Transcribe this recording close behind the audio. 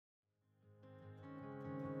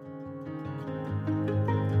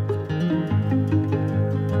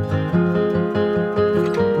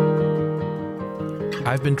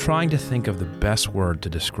I've been trying to think of the best word to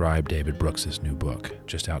describe David Brooks' new book,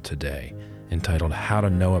 just out today, entitled How to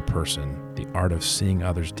Know a Person, The Art of Seeing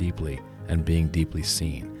Others Deeply and Being Deeply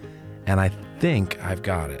Seen. And I think I've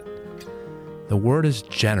got it. The word is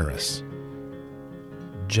generous.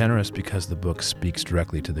 Generous because the book speaks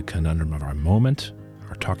directly to the conundrum of our moment,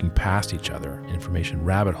 our talking past each other, information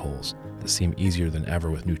rabbit holes that seem easier than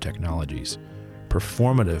ever with new technologies,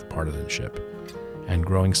 performative partisanship, and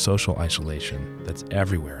growing social isolation that's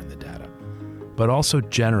everywhere in the data. But also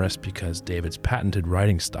generous because David's patented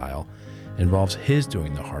writing style involves his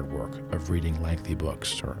doing the hard work of reading lengthy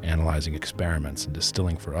books or analyzing experiments and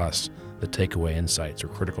distilling for us the takeaway insights or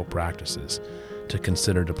critical practices to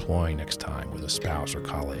consider deploying next time with a spouse or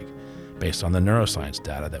colleague based on the neuroscience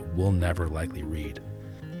data that we'll never likely read.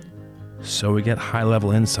 So we get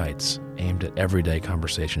high-level insights aimed at everyday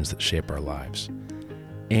conversations that shape our lives.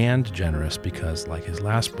 And generous because, like his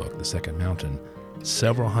last book, The Second Mountain,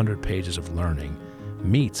 several hundred pages of learning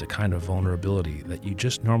meets a kind of vulnerability that you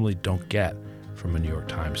just normally don't get from a New York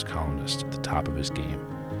Times columnist at the top of his game.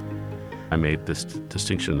 I made this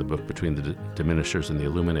distinction in the book between the diminishers and the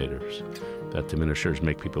illuminators. That diminishers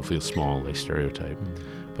make people feel small, they stereotype.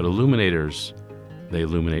 But illuminators, they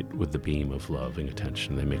illuminate with the beam of loving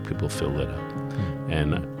attention. They make people feel lit up.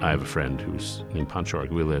 And I have a friend who's named Pancho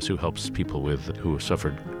Arguelles who helps people who have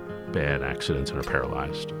suffered bad accidents and are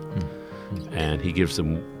paralyzed. And he gives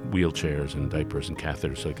them wheelchairs and diapers and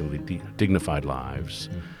catheters so they can lead dignified lives.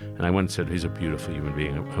 And I went and said, he's a beautiful human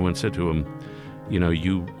being. I went and said to him, you know,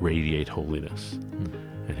 you radiate holiness.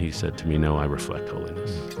 And he said to me, no, I reflect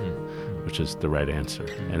holiness, which is the right answer.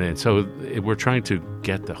 And so we're trying to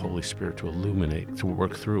get the Holy Spirit to illuminate, to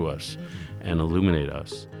work through us and illuminate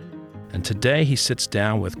us. And today he sits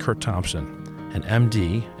down with Curt Thompson, an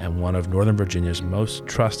MD and one of Northern Virginia's most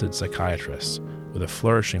trusted psychiatrists with a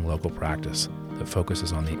flourishing local practice that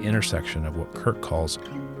focuses on the intersection of what Curt calls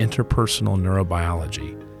interpersonal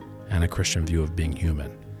neurobiology and a Christian view of being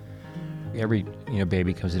human. Every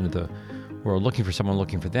baby comes into the world looking for someone,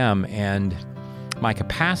 looking for them, and my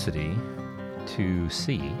capacity to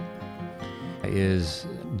see is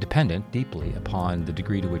dependent deeply upon the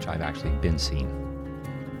degree to which I've actually been seen.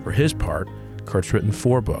 For his part, Curt's written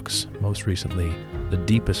 4 books, most recently The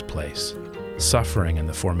Deepest Place, Suffering and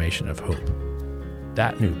the Formation of Hope.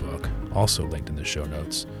 That new book, also linked in the show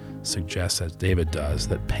notes, suggests, as David does,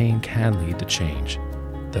 that pain can lead to change,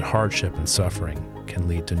 that hardship and suffering can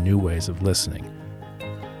lead to new ways of listening.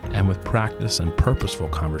 And with practice and purposeful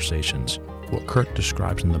conversations, what Curt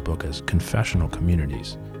describes in the book as confessional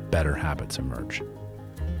communities, better habits emerge.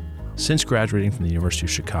 Since graduating from the University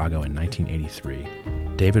of Chicago in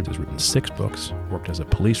 1983, David has written 6 books, worked as a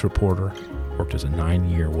police reporter, worked as a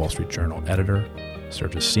 9-year Wall Street Journal editor,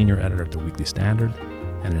 served as senior editor at the Weekly Standard,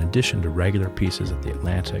 and in addition to regular pieces at The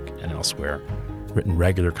Atlantic and elsewhere, written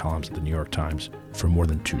regular columns at the New York Times for more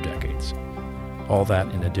than 2 decades. All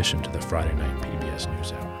that in addition to the Friday night PBS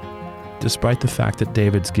NewsHour. Despite the fact that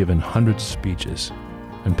David's given hundreds of speeches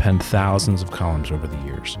and penned thousands of columns over the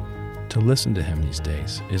years, to listen to him these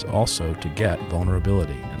days is also to get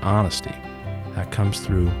vulnerability and honesty that comes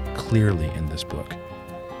through clearly in this book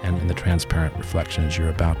and in the transparent reflections you're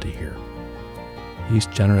about to hear. These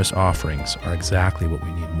generous offerings are exactly what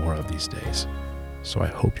we need more of these days, so I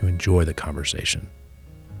hope you enjoy the conversation.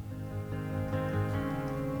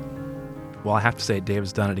 Well, I have to say,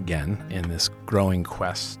 David's done it again in this growing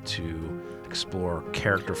quest to explore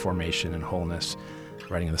character formation and wholeness.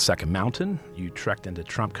 Writing in The Second Mountain, you trekked into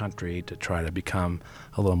Trump country to try to become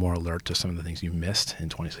a little more alert to some of the things you missed in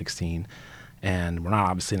 2016. And we're not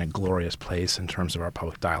obviously in a glorious place in terms of our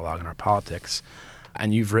public dialogue and our politics.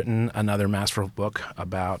 And you've written another masterful book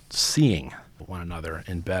about seeing one another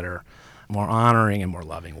in better, more honoring and more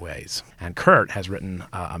loving ways. And Curt has written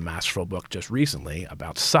a masterful book just recently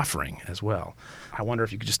about suffering as well. I wonder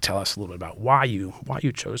if you could just tell us a little bit about why you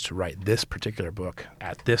chose to write this particular book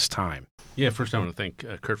at this time. Yeah, first I want to thank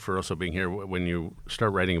Curt for also being here. When you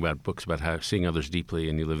start writing about books about how seeing others deeply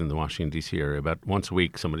and you live in the Washington, D.C. area, about once a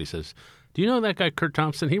week somebody says, do you know that guy Curt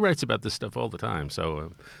Thompson? He writes about this stuff all the time. So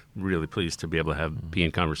I'm really pleased to be able to be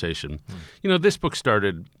in conversation. You know, this book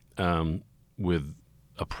started with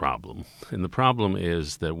a problem. And the problem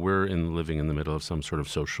is that we're living in the middle of some sort of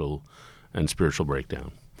social and spiritual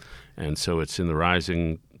breakdown. And so it's in the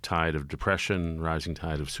rising tide of depression, rising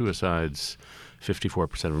tide of suicides.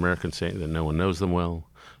 54% of Americans say that no one knows them well.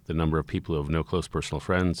 The number of people who have no close personal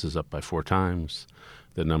friends is up by 4 times.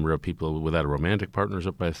 The number of people without a romantic partner is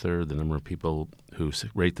up by 1/3. The number of people who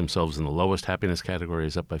rate themselves in the lowest happiness category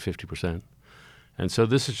is up by 50%. And so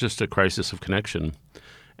this is just a crisis of connection.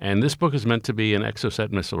 And this book is meant to be an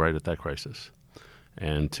exocet missile right at that crisis.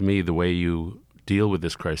 And to me, the way you deal with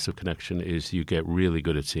this crisis of connection is you get really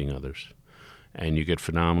good at seeing others. And you get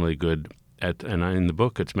phenomenally good at, and in the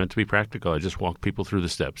book, it's meant to be practical. I just walk people through the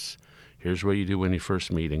steps. Here's what you do when you're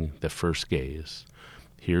first meeting, the first gaze.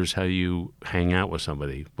 Here's how you hang out with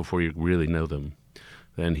somebody before you really know them.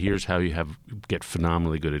 Then here's how you get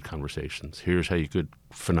phenomenally good at conversations. Here's how you get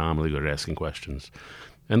phenomenally good at asking questions.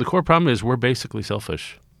 And the core problem is we're basically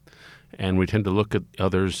selfish. And we tend to look at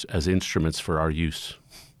others as instruments for our use.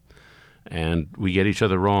 And we get each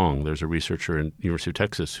other wrong. There's a researcher in the University of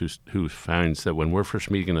Texas who finds that when we're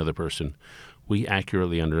first meeting another person, we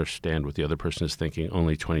accurately understand what the other person is thinking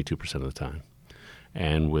only 22% of the time.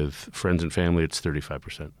 And with friends and family, it's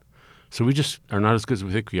 35%. So we just are not as good as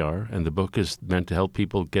we think we are, and the book is meant to help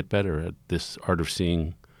people get better at this art of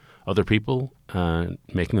seeing other people,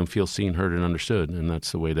 making them feel seen, heard, and understood, and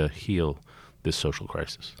that's the way to heal this social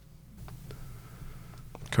crisis.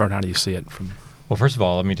 Curt, how do you see it from... Well, first of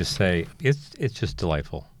all, let me just say it's just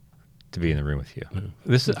delightful to be in the room with you.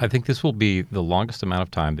 Yeah. I think this will be the longest amount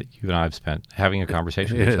of time that you and I have spent having a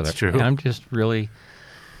conversation with each other. It's true. And I'm just really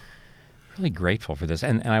grateful for this.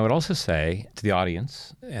 And I would also say to the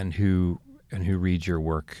audience and who reads your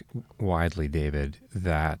work widely, David,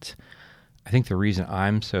 that I think the reason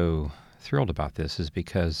I'm so thrilled about this is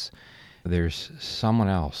because there's someone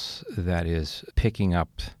else that is picking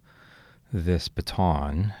up this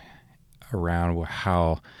baton around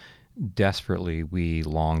how desperately we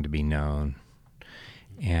long to be known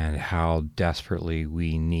and how desperately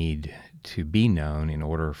we need to be known in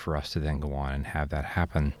order for us to then go on and have that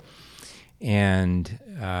happen.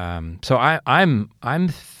 And so I'm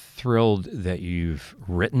thrilled that you've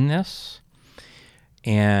written this.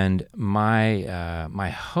 And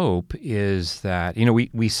my hope is that,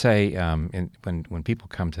 we say when people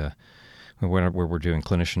come to where we're doing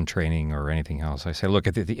clinician training or anything else, I say, look,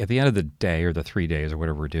 at the end of the day or the 3 days or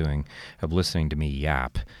whatever we're doing of listening to me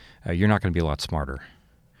yap, you're not going to be a lot smarter,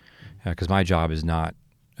 because my job is not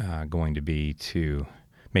going to be to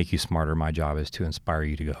make you smarter. My job is to inspire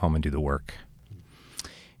you to go home and do the work.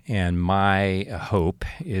 And my hope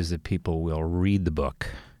is that people will read the book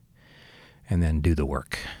and then do the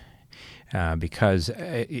work, because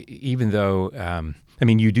even though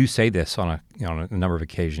you do say this on a number of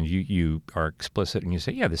occasions. You are explicit and you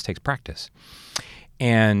say, yeah, this takes practice.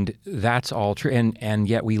 And that's all true. And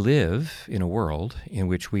yet we live in a world in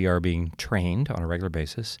which we are being trained on a regular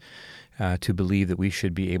basis to believe that we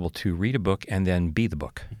should be able to read a book and then be the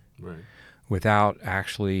book. Right. Without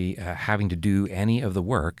actually having to do any of the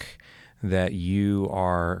work that you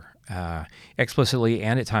are explicitly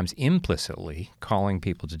and at times implicitly calling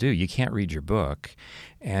people to do. You can't read your book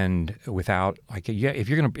and without, if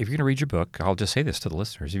you're gonna read your book, I'll just say this to the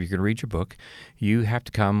listeners: if you're gonna read your book, you have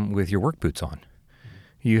to come with your work boots on.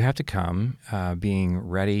 You have to come being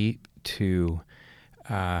ready to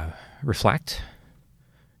reflect.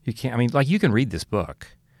 You can't. You can read this book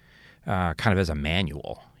kind of as a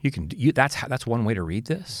manual. That's one way to read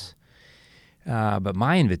this. But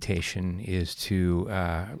my invitation is to,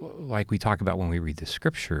 like we talk about when we read the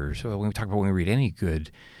scriptures, or when we talk about when we read any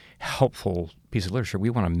good, helpful piece of literature,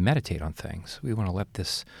 we want to meditate on things. We want to let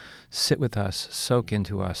this sit with us, soak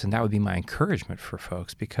into us, and that would be my encouragement for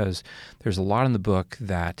folks, because there's a lot in the book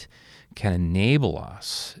that can enable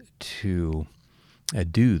us to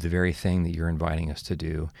do the very thing that you're inviting us to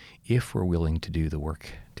do if we're willing to do the work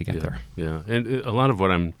to get there. Yeah, and a lot of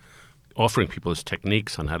what I'm offering people is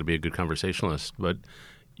techniques on how to be a good conversationalist, but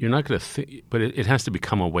you're not going to but it has to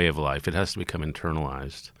become a way of life. It has to become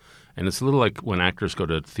internalized. And it's a little like when actors go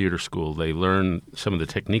to theater school, they learn some of the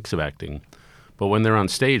techniques of acting, but when they're on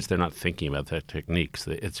stage, they're not thinking about that techniques.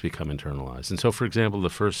 It's become internalized. And so, for example, the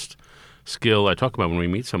first skill I talk about when we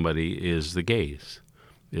meet somebody is the gaze,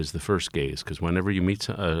 is the first gaze, because whenever you meet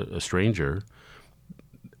a stranger,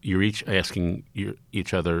 you're each asking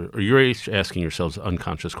each other, or you're each asking yourselves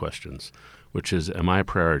unconscious questions, which is, am I a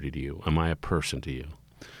priority to you? Am I a person to you?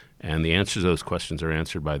 And the answers to those questions are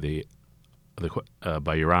answered by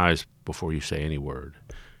by your eyes before you say any word.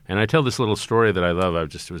 And I tell this little story that I love. I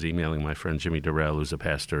just was emailing my friend Jimmy Durrell, who's a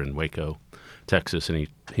pastor in Waco, Texas, and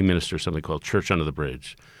he ministers something called Church Under the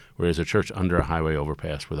Bridge, where there's a church under a highway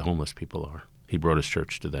overpass where the homeless people are. He brought his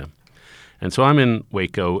church to them. And so I'm in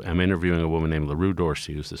Waco. I'm interviewing a woman named LaRue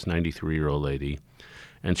Dorsey, who's this 93-year-old lady.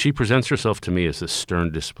 And she presents herself to me as this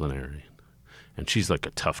stern disciplinarian. And she's like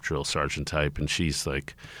a tough drill sergeant type. And she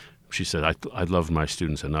said, I loved my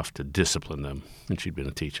students enough to discipline them. And she'd been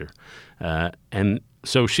a teacher. And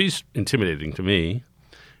so she's intimidating to me.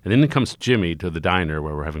 And then comes Jimmy to the diner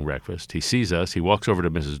where we're having breakfast. He sees us. He walks over to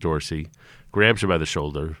Mrs. Dorsey, grabs her by the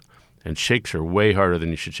shoulder, and shakes her way harder than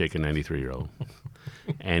you should shake a 93-year-old.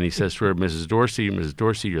 And he says to her, Mrs.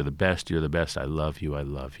 Dorsey, you're the best. I love you. I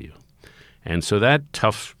love you. And so that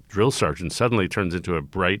tough drill sergeant suddenly turns into a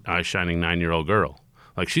bright, eye-shining 9-year-old girl.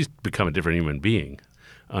 Like she's become a different human being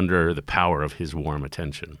under the power of his warm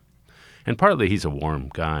attention. And partly he's a warm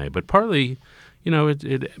guy, but partly,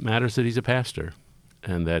 it matters that he's a pastor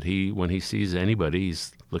and that when he sees anybody,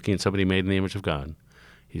 he's looking at somebody made in the image of God.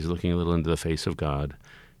 He's looking a little into the face of God.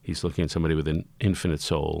 He's looking at somebody with an infinite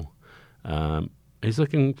soul. He's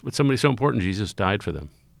looking at somebody so important, Jesus died for them.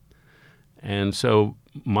 And so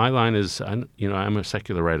my line is, I'm a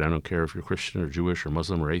secular writer. I don't care if you're Christian or Jewish or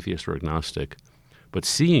Muslim or atheist or agnostic. But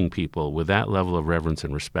seeing people with that level of reverence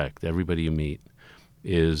and respect, everybody you meet,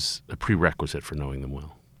 is a prerequisite for knowing them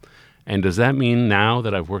well. And does that mean now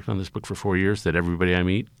that I've worked on this book for 4 years that everybody I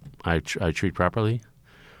meet I treat properly?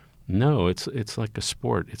 No, it's like a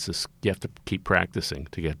sport. You have to keep practicing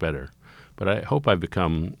to get better. But I hope I've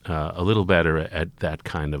become a little better at that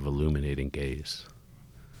kind of illuminating gaze.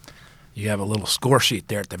 You have a little score sheet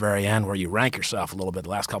there at the very end where you rank yourself a little bit, the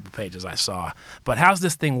last couple of pages I saw. But how's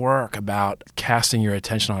this thing work about casting your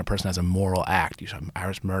attention on a person as a moral act? You said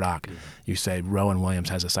Iris Murdoch. You say Rowan Williams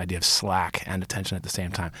has this idea of slack and attention at the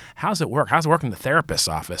same time. How's it work? How's it work in the therapist's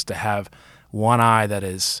office to have one eye that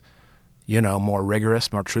is, more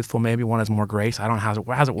rigorous, more truthful maybe, one has more grace? I don't know.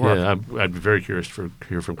 How's it work? Yeah, I'd be very curious to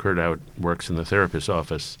hear from Curt how it works in the therapist's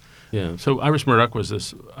office. Yeah, so Iris Murdoch was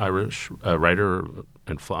this Irish writer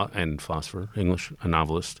and philosopher, English, a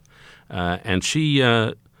novelist. And she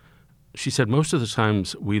said most of the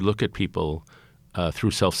times we look at people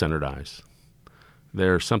through self-centered eyes.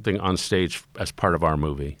 There's something on stage as part of our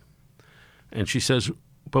movie. And she says,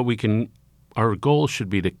 but our goal should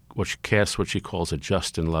be to cast what she calls a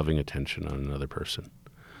just and loving attention on another person.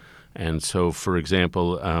 And so, for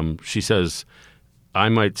example, she says, I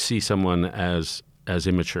might see someone as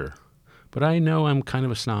immature, but I know I'm kind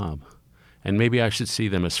of a snob, and maybe I should see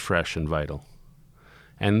them as fresh and vital.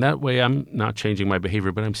 And that way I'm not changing my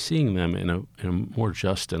behavior, but I'm seeing them in a more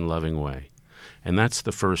just and loving way. And that's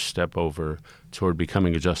the first step over toward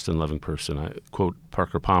becoming a just and loving person. I quote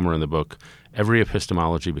Parker Palmer in the book, every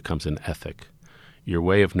epistemology becomes an ethic. Your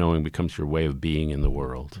way of knowing becomes your way of being in the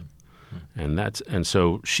world. And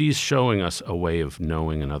so she's showing us a way of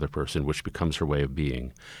knowing another person, which becomes her way of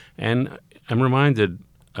being. And I'm reminded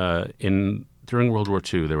during World War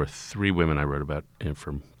II, there were 3 women I wrote about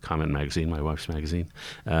from Comment Magazine, my wife's magazine,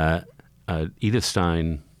 Edith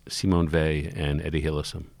Stein, Simone Weil, and Eddie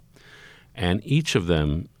Hillesum. And each of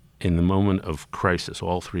them, in the moment of crisis,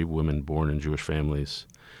 all 3 women born in Jewish families,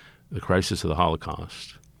 the crisis of the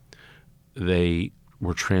Holocaust, they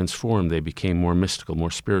were transformed. They became more mystical,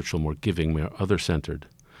 more spiritual, more giving, more other-centered.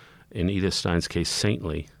 In Edith Stein's case,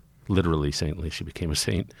 saintly, literally saintly. She became a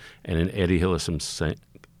saint. And in Eddie Hillesum's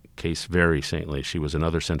case, very saintly. She was an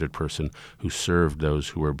other-centered person who served those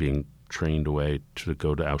who were being trained away to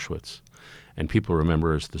go to Auschwitz. And people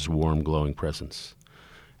remember her as this warm, glowing presence.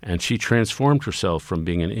 And she transformed herself from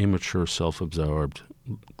being an immature, self-absorbed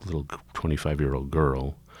little 25-year-old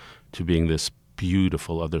girl to being this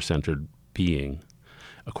beautiful, other-centered being,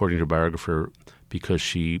 according to her biographer, because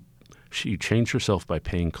she changed herself by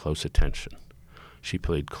paying close attention. She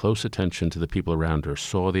paid close attention to the people around her,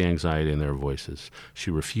 saw the anxiety in their voices. She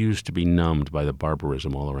refused to be numbed by the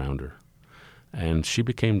barbarism all around her. And she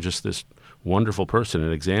became just this wonderful person,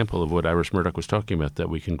 an example of what Iris Murdoch was talking about, that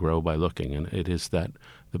we can grow by looking. And it is that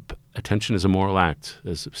attention is a moral act.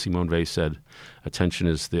 As Simone Weil said, attention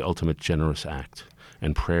is the ultimate generous act,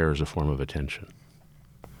 and prayer is a form of attention.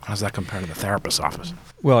 How does that compare to the therapist's office?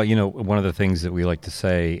 Well, one of the things that we like to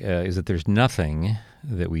say is that there's nothing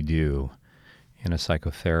that we do in a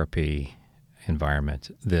psychotherapy environment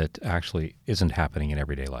that actually isn't happening in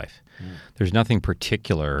everyday life. There's nothing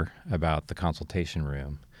particular about the consultation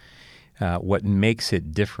room. What makes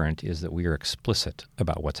it different is that we are explicit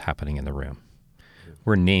about what's happening in the room.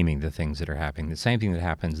 We're naming the things that are happening. The same thing that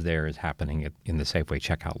happens there is happening in the Safeway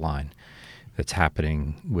checkout line. That's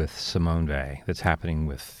happening with Simone Weil. That's happening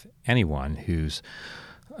with anyone who's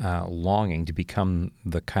longing to become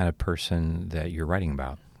the kind of person that you're writing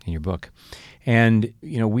about in your book. And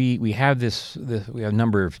we have we have a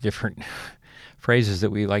number of different phrases that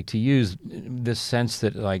we like to use. This sense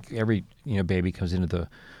that like every baby comes into the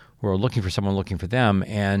world looking for someone, looking for them,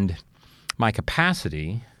 and my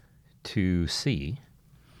capacity to see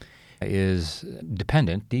is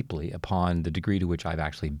dependent deeply upon the degree to which I've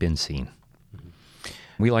actually been seen.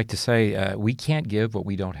 We like to say we can't give what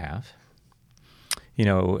we don't have.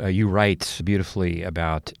 You write beautifully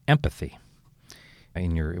about empathy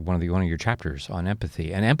in one of your chapters on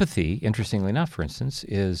empathy. And empathy, interestingly enough, for instance,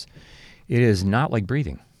 it is not like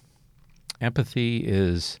breathing. Empathy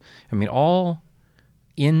is, all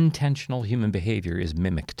intentional human behavior is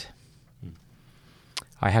mimicked.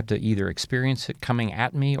 I have to either experience it coming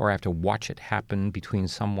at me or I have to watch it happen between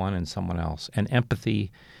someone and someone else. And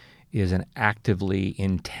empathy is an actively,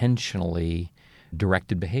 intentionally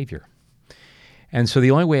directed behavior. And so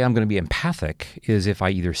the only way I'm going to be empathic is if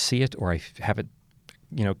I either see it or I have it,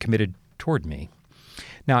 committed toward me.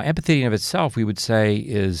 Now, empathy in of itself, we would say,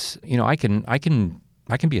 is, I can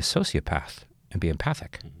be a sociopath and be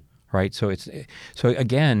empathic. Right? So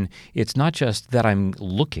again, it's not just that I'm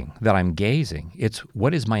looking, that I'm gazing. It's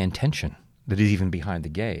what is my intention that is even behind the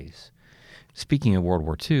gaze. Speaking of World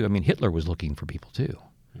War II, Hitler was looking for people too.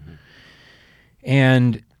 Mm-hmm.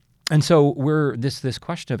 And so we're this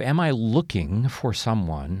question of, am I looking for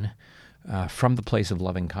someone from the place of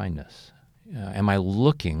loving kindness? Am I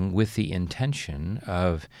looking with the intention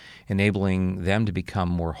of enabling them to become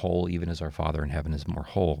more whole, even as our Father in heaven is more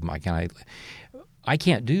whole? I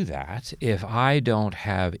can't do that if I don't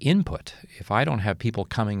have input, if I don't have people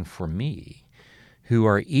coming for me who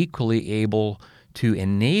are equally able to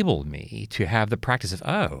enable me to have the practice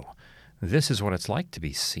of, this is what it's like to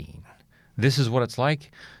be seen. This is what it's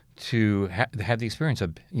like to have the experience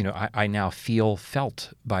of, I now feel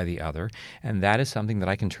felt by the other, and that is something that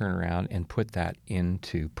I can turn around and put that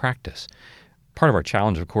into practice. Part of our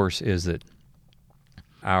challenge, of course, is that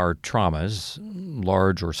our traumas,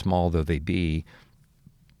 large or small though they be,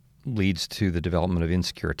 leads to the development of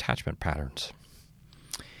insecure attachment patterns.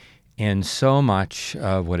 And so much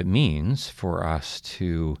of what it means for us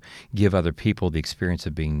to give other people the experience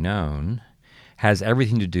of being known has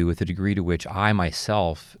everything to do with the degree to which I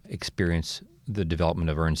myself experience the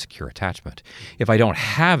development of our insecure attachment. If I don't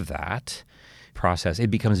have that process,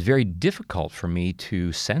 it becomes very difficult for me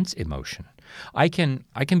to sense emotion. I can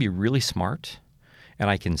be really smart, and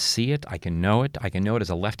I can see it, I can know it as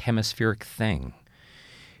a left hemispheric thing.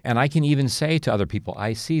 And I can even say to other people,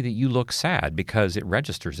 I see that you look sad because it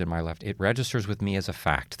registers in my left. It registers with me as a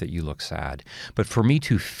fact that you look sad. But for me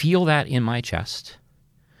to feel that in my chest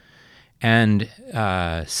and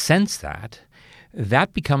sense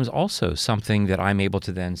that becomes also something that I'm able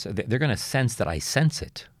to then, they're going to sense that I sense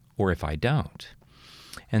it, or if I don't.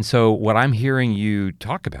 And so what I'm hearing you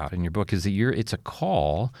talk about in your book is that it's a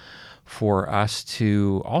call for us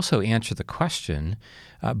to also answer the question,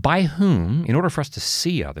 by whom, in order for us to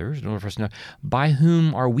see others, in order for us to know, by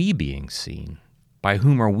whom are we being seen? By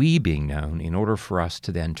whom are we being known, in order for us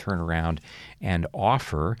to then turn around and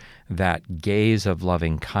offer that gaze of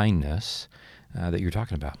loving kindness that you're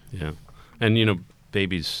talking about? Yeah. And,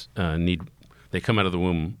 babies they come out of the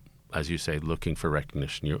womb, as you say, looking for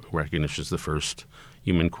recognition. Recognition is the first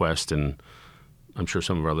human quest, and I'm sure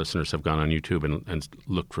some of our listeners have gone on YouTube and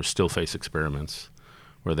looked for still face experiments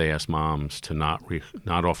where they ask moms to not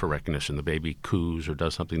offer recognition. The baby coos or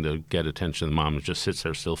does something to get attention. The mom just sits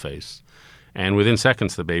there still face. And within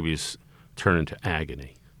seconds, the babies turn into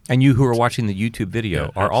agony. And you who are watching the YouTube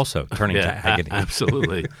video are also turning to agony.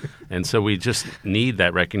 Absolutely. And so we just need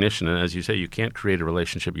that recognition. And as you say, you can't create a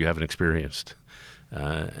relationship you haven't experienced.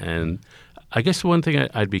 And I guess one thing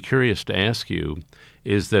I'd be curious to ask you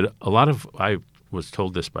is that I was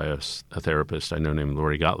told this by a therapist I know named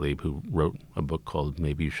Lori Gottlieb, who wrote a book called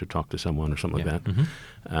Maybe You Should Talk to Someone or something like that.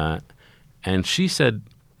 Mm-hmm. And she said,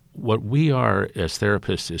 what we are as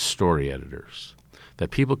therapists is story editors,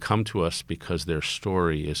 that people come to us because their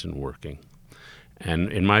story isn't working.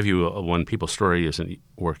 And in my view, when people's story isn't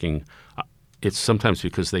working, it's sometimes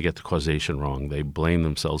because they get the causation wrong. They blame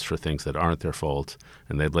themselves for things that aren't their fault,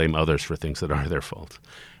 and they blame others for things that are their fault.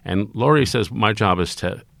 And Lori says, my job is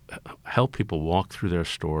to help people walk through their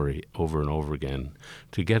story over and over again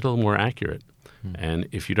to get a little more accurate. And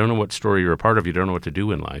if you don't know what story you're a part of, you don't know what to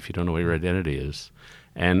do in life. You don't know what your identity is.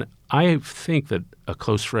 And I think that a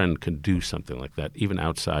close friend can do something like that, even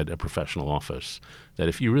outside a professional office, that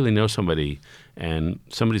if you really know somebody and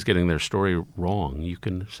somebody's getting their story wrong, you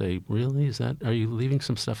can say, really, are you leaving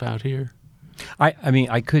some stuff out here?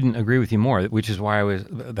 I couldn't agree with you more, which is why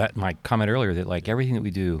my comment earlier that like everything that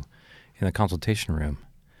we do in the consultation room,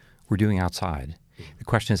 we're doing outside. The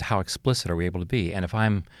question is, how explicit are we able to be? And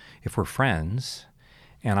if we're friends,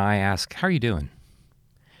 and I ask, how are you doing?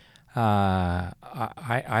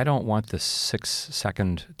 I don't want the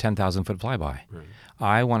 6-second, 10,000-foot flyby. Right.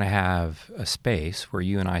 I want to have a space where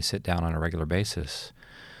you and I sit down on a regular basis,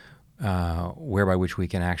 whereby which we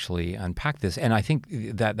can actually unpack this. And I think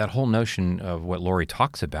that whole notion of what Lori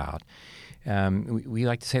talks about, we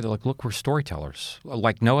like to say that, look, we're storytellers,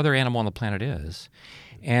 like no other animal on the planet is.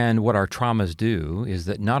 And what our traumas do is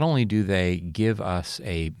that not only do they give us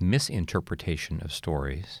a misinterpretation of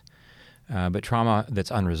stories, But trauma that's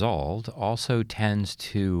unresolved also tends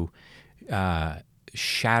to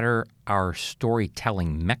shatter our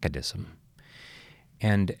storytelling mechanism.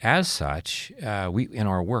 And as such, we in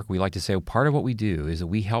our work, we like to say part of what we do is that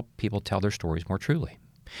we help people tell their stories more truly.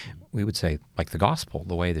 We would say, like the gospel,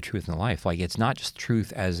 the way, the truth, and the life. Like it's not just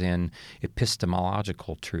truth as in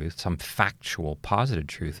epistemological truth, some factual, positive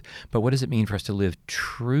truth, but what does it mean for us to live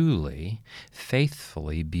truly,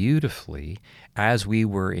 faithfully, beautifully, as we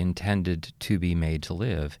were intended to be made to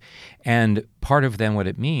live? And part of then what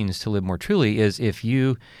it means to live more truly is if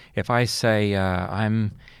I say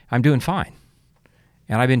I'm doing fine,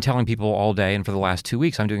 and I've been telling people all day and for the last 2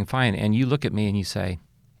 weeks I'm doing fine, and you look at me and you say,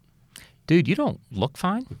 dude, you don't look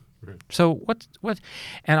fine. Right. So what?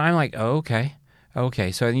 And I'm like, oh,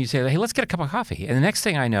 okay. So then you say, hey, let's get a cup of coffee. And the next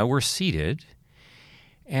thing I know, we're seated,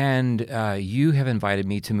 and you have invited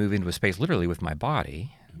me to move into a space literally with my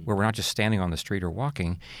body where we're not just standing on the street or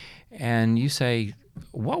walking. And you say,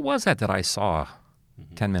 what was that I saw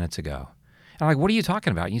 10 minutes ago? And I'm like, what are you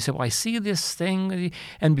talking about? And you say, well, I see this thing.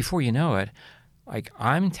 And before you know it, like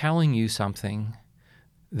I'm telling you something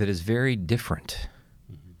that is very different.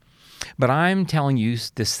 But I'm telling you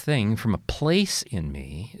this thing from a place in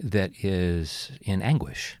me that is in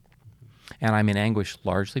anguish. And I'm in anguish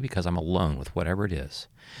largely because I'm alone with whatever it is.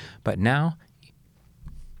 But now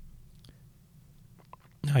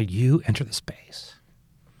you enter the space.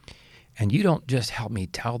 And you don't just help me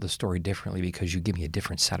tell the story differently because you give me a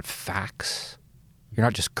different set of facts. You're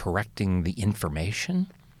not just correcting the information.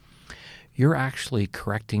 You're actually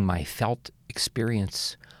correcting my felt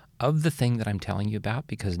experience of the thing that I'm telling you about,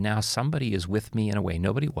 because now somebody is with me in a way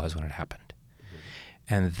nobody was when it happened.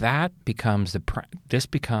 And that becomes this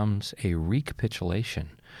becomes a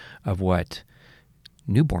recapitulation of what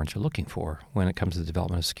newborns are looking for when it comes to the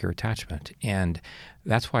development of secure attachment. And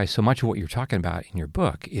that's why so much of what you're talking about in your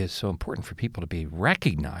book is so important for people to be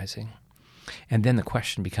recognizing. And then the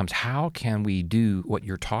question becomes, how can we do what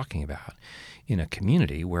you're talking about in a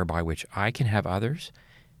community whereby which I can have others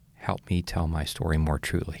help me tell my story more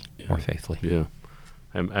truly, more faithfully. Yeah.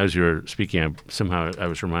 As you're speaking, I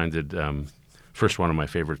was reminded, first one of my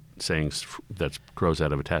favorite sayings that grows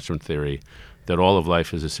out of attachment theory, that all of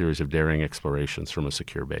life is a series of daring explorations from a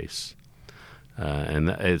secure base. And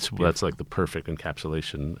that's like the perfect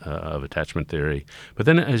encapsulation of attachment theory. But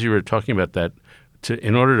then as you were talking about that,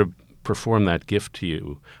 in order to perform that gift to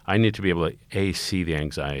you, I need to be able to, see the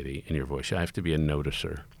anxiety in your voice. I have to be a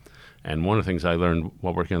noticer. And one of the things I learned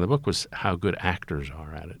while working on the book was how good actors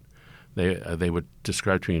are at it. They would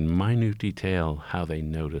describe to me in minute detail how they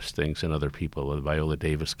notice things in other people. Viola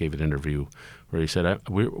Davis gave an interview where he said,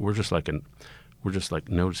 "We're just like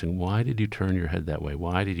noticing. Why did you turn your head that way?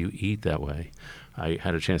 Why did you eat that way?" I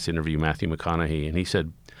had a chance to interview Matthew McConaughey, and he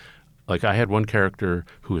said, like, I had one character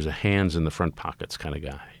who was a hands in the front pockets kind of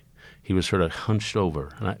guy. He was sort of hunched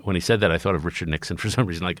over. And when he said that, I thought of Richard Nixon for some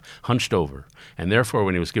reason, like hunched over. And therefore,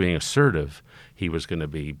 when he was giving assertive, he was going to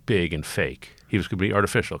be big and fake. He was going to be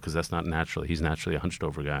artificial because that's not natural. He's naturally a hunched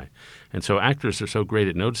over guy. And so actors are so great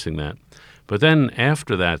at noticing that. But then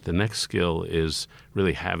after that, the next skill is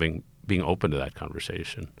really being open to that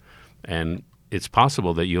conversation. And it's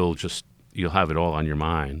possible that you'll have it all on your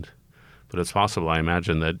mind. But it's possible, I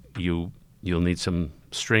imagine, that you'll need some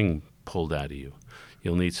string pulled out of you.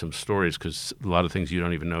 You'll need some stories because a lot of things you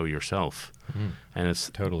don't even know yourself. And it's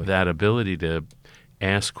totally that ability to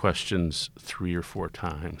ask questions 3 or 4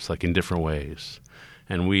 times, like in different ways.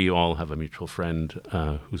 And we all have a mutual friend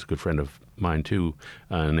who's a good friend of mine too,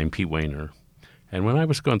 named Pete Wayner. And when I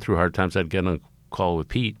was going through hard times, I'd get on a call with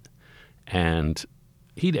Pete, and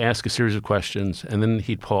he'd ask a series of questions, and then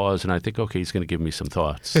he'd pause, and I'd think, okay, he's going to give me some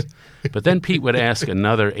thoughts. But then Pete would ask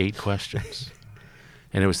another 8 questions.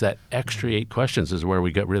 And it was that extra 8 questions is where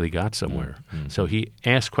we really got somewhere. So he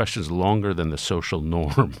asked questions longer than the social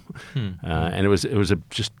norm, and it was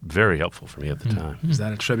just very helpful for me at the time. Is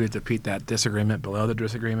that attributed to Pete, that disagreement below the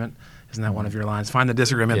disagreement? Isn't that one of your lines? Find the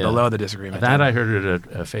disagreement below the disagreement. That I heard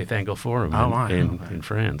at a Faith Angle Forum in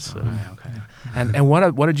France. So. Okay. And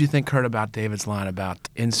what did you think, Curt, about David's line about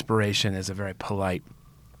inspiration is a very polite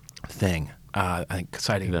thing? I think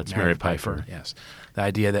citing that's Mary Pfeiffer. Yes. The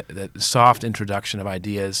idea that soft introduction of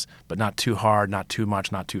ideas, but not too hard, not too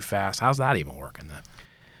much, not too fast. How's that even working then?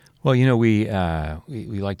 Well, we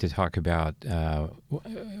like to talk about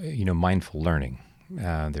mindful learning.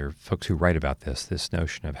 There are folks who write about this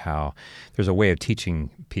notion of how there's a way of teaching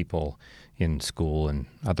people in school and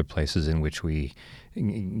other places in which we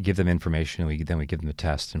give them information, then we give them a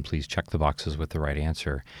test, and please check the boxes with the right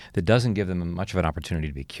answer. That doesn't give them much of an opportunity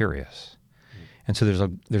to be curious. And so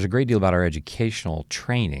there's a great deal about our educational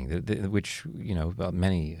training, which,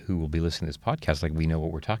 many who will be listening to this podcast, like, we know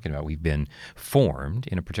what we're talking about. We've been formed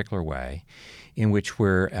in a particular way in which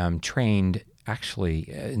we're trained,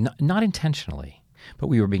 actually, not intentionally, but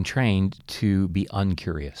we were being trained to be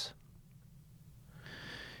uncurious.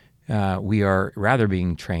 We are rather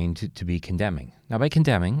being trained to be condemning. Now, by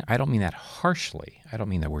condemning, I don't mean that harshly. I don't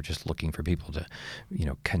mean that we're just looking for people to,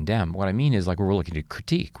 condemn. What I mean is, like, we're looking to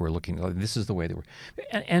critique. We're looking, like, this is the way that we're,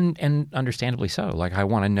 and understandably so. Like, I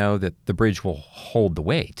want to know that the bridge will hold the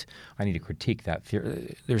weight. I need to critique that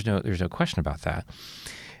theory. There's no question about that.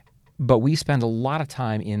 But we spend a lot of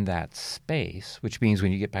time in that space, which means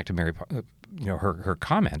when you get back to Mary, her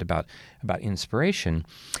comment about inspiration,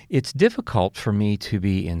 it's difficult for me to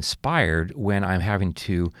be inspired when I'm having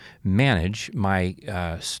to manage my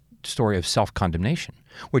story of self-condemnation,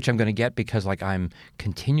 which I'm going to get because, like, I'm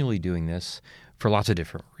continually doing this for lots of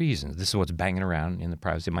different reasons. This is what's banging around in the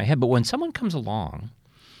privacy of my head. But when someone comes along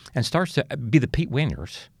and starts to be the Pete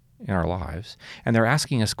Wieners in our lives, and they're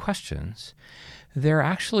asking us questions, they're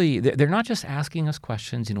not just asking us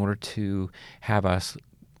questions in order to have us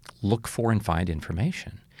look for and find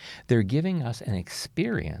information. They're giving us an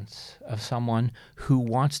experience of someone who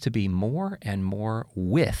wants to be more and more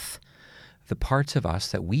with the parts of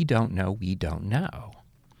us that we don't know.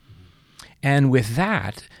 And with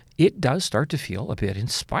that, it does start to feel a bit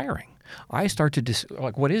inspiring. I start to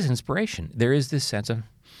what is inspiration? There is this sense of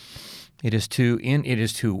it is to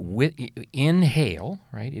inhale,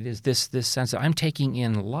 right? It is this sense that I'm taking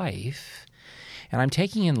in life, and I'm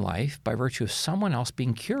taking in life by virtue of someone else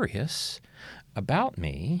being curious about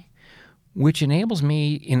me, which enables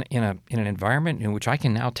me in an environment in which I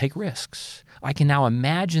can now take risks. I can now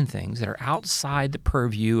imagine things that are outside the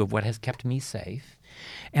purview of what has kept me safe,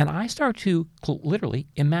 and I start to literally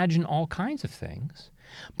imagine all kinds of things,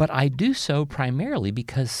 but I do so primarily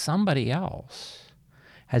because somebody else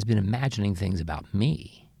has been imagining things about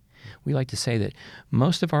me. We like to say that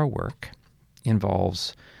most of our work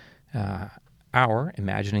involves our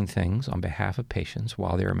imagining things on behalf of patients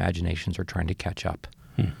while their imaginations are trying to catch up.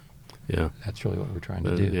 Yeah, that's really what we're trying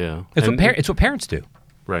to do. Yeah, it's what parents do.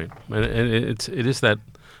 Right, and it is that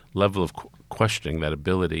level of questioning, that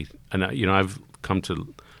ability. And I've come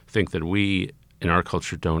to think that we in our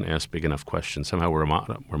culture don't ask big enough questions. Somehow we're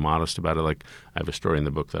modest about it. Like, I have a story in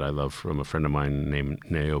the book that I love from a friend of mine named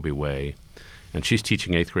Niobe Way, and she's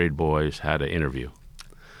teaching 8th grade boys how to interview.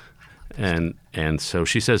 And so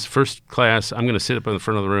she says, first class, I'm going to sit up in the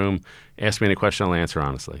front of the room, ask me any question, I'll answer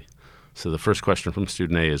honestly. So the first question from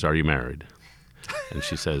student A is, are you married? And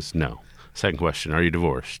she says, no. Second question, are you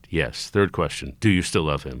divorced? Yes. Third question, do you still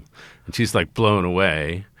love him? And she's like blown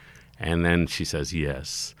away. And then she says,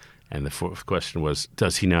 yes. And the fourth question was,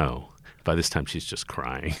 does he know? By this time, she's just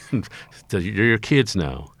crying. Do your kids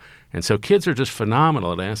know? And so kids are just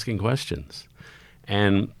phenomenal at asking questions.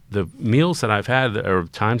 And the meals that I've had, or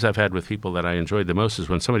times I've had with people that I enjoyed the most, is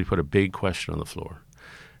when somebody put a big question on the floor.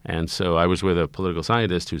 And so I was with a political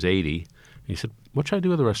scientist who's 80. He said, what should I do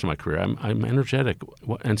with the rest of my career? I'm energetic.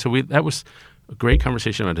 And so that was a great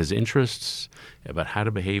conversation about his interests, about how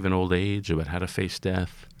to behave in old age, about how to face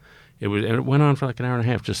death. And it went on for like an hour and a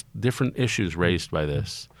half, just different issues raised by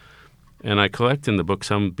this. And I collect in the book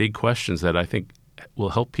some big questions that I think will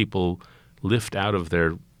help people lift out of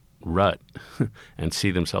their rut and see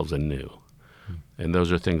themselves anew. And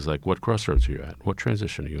those are things like, what crossroads are you at? What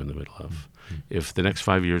transition are you in the middle of? If the next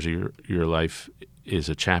 5 years of your life is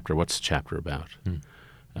a chapter, what's the chapter about?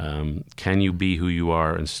 Can you be who you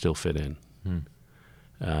are and still fit in?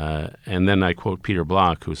 And then I quote Peter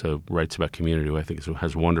Block, who writes about community, who I think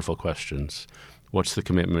has wonderful questions. What's the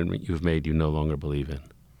commitment you've made you no longer believe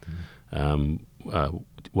in?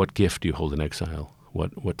 What gift do you hold in exile?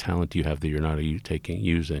 What talent do you have that you're not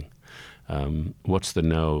using? What's the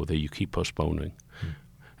no that you keep postponing?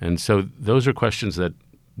 And so those are questions that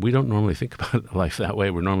we don't normally think about life that way.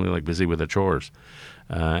 We're normally like busy with the chores.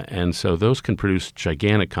 And so those can produce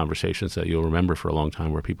gigantic conversations that you'll remember for a long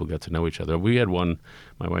time where people get to know each other. We had one,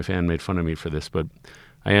 my wife Ann made fun of me for this, but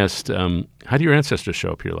I asked, how do your ancestors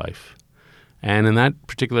show up in your life? And in that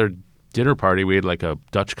particular dinner party, we had like a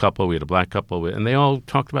Dutch couple, we had a black couple, and they all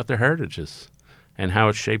talked about their heritages and how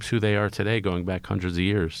it shapes who they are today going back hundreds of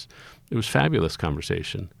years. It was a fabulous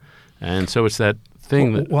conversation. And so it's that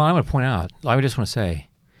thing that... Well, I want to point out, I would just want to say,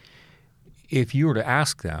 if you were to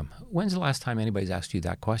ask them, when's the last time anybody's asked you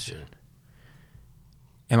that question?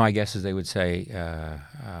 And my guess is they would say,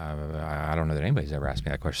 I don't know that anybody's ever asked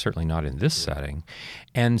me that question, certainly not in this setting.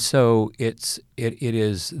 And so it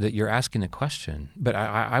is that you're asking the question. But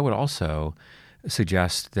I would also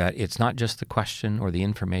suggests that it's not just the question or the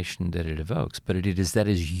information that it evokes, but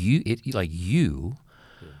you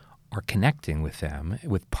are connecting with them,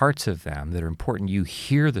 with parts of them that are important. You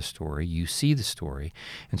hear the story, you see the story,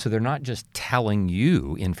 and so they're not just telling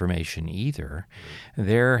you information either.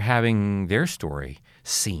 They're having their story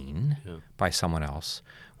seen by someone else,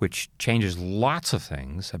 which changes lots of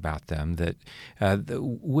things about them that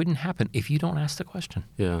wouldn't happen if you don't ask the question.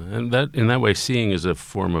 Yeah, and that in that way, seeing is a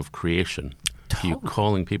form of creation. Totally. You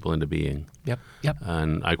calling people into being. Yep.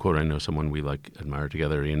 And I know someone we admire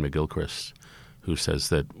together, Ian McGilchrist, who says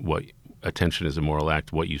that what attention is a moral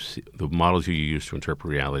act. What you see, the models you use to interpret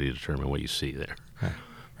reality determine what you see there. Right.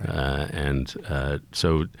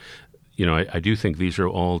 So, I do think these are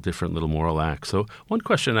all different little moral acts. So one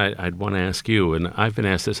question I'd want to ask you, and I've been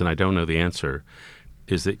asked this and I don't know the answer,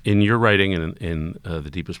 is that in your writing in The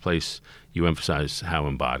Deepest Place, you emphasize how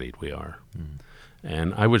embodied we are.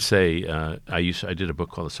 And I would say I did a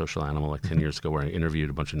book called The Social Animal like 10 years ago where I interviewed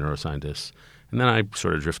a bunch of neuroscientists. And then I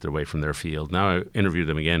sort of drifted away from their field. Now I interviewed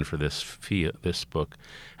them again for this book.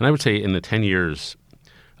 And I would say in the 10 years,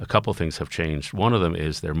 a couple things have changed. One of them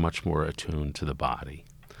is they're much more attuned to the body,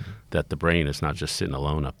 that the brain is not just sitting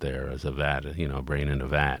alone up there as a vat, a brain in a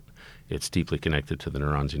vat. It's deeply connected to the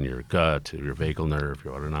neurons in your gut, to your vagal nerve,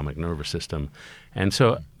 your autonomic nervous system. And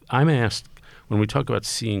so I'm asked, when we talk about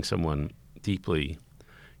seeing someone deeply,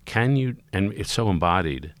 can you, and it's so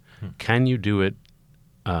embodied, can you do it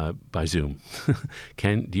by Zoom?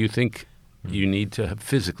 Do you think you need to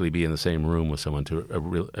physically be in the same room with someone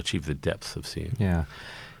to achieve the depth of seeing? Yeah,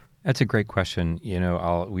 that's a great question.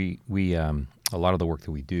 A lot of the work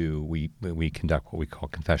that we do, we conduct what we call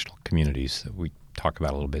confessional communities that we talk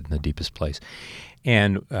about a little bit in The Deepest Place,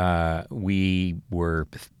 and we were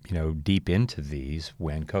deep into these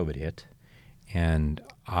when COVID hit, and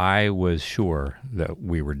I was sure that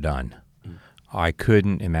we were done. I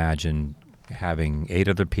couldn't imagine having 8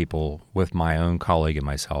 other people with my own colleague and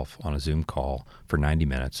myself on a Zoom call for 90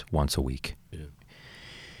 minutes once a week. Yeah.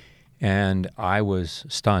 And I was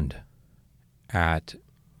stunned at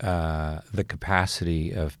the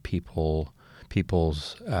capacity of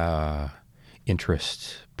people's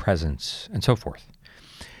interest, presence, and so forth.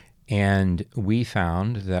 And we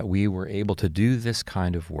found that we were able to do this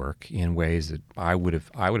kind of work in ways that I would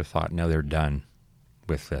have thought, no, they're done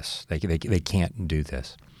with this. They can't do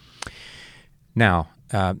this. Now,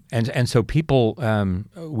 and so people,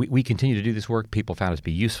 we continue to do this work. People found us to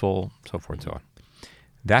be useful, so forth and so on.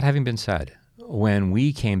 That having been said, when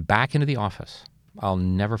we came back into the office, I'll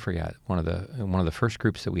never forget one of the first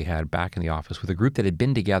groups that we had back in the office with a group that had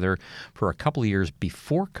been together for a couple of years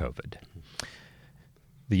before COVID.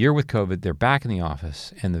 The year with COVID, they're back in the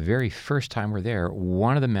office, and the very first time we're there,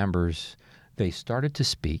 one of the members, they started to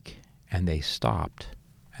speak, and they stopped,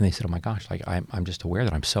 and they said, "Oh my gosh, I'm just aware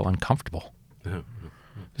that I'm so uncomfortable."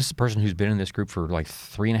 This is a person who's been in this group for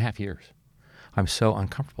 3.5 years. I'm so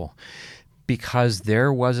uncomfortable because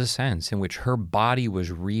there was a sense in which her body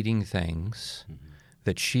was reading things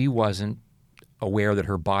that she wasn't aware that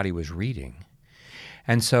her body was reading.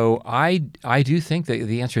 And so I do think that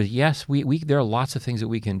the answer is yes. There are lots of things that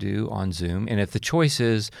we can do on Zoom, and if the choice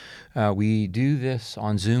is we do this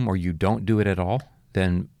on Zoom or you don't do it at all,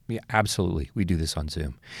 then absolutely we do this on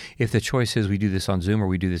Zoom. If the choice is we do this on Zoom or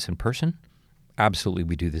we do this in person, absolutely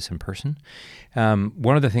we do this in person.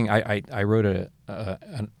 One of the things I wrote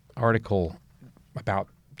an article about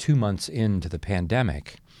 2 months into the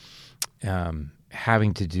pandemic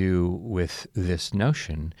having to do with this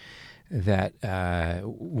notion that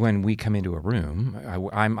when we come into a room,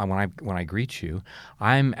 when I greet you,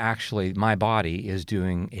 my body is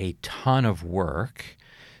doing a ton of work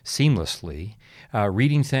seamlessly,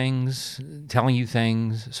 reading things, telling you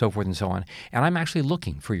things, so forth and so on, and I'm actually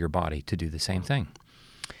looking for your body to do the same thing.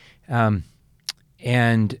 And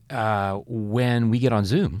when we get on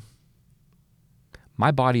Zoom,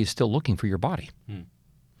 my body is still looking for your body.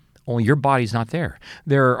 Only your body's not there.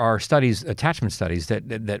 There are studies, attachment studies,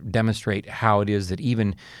 that demonstrate how it is that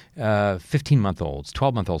even 15-month-olds,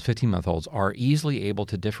 12-month-olds, 15-month-olds are easily able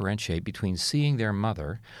to differentiate between seeing their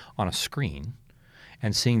mother on a screen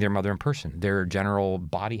and seeing their mother in person. Their general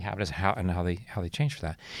body habits and how they change for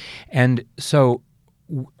that. And so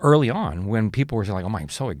early on, when people were like, "Oh my, I'm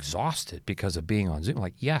so exhausted because of being on Zoom," I'm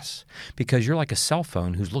like, yes, because you're like a cell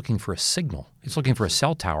phone who's looking for a signal. It's looking for a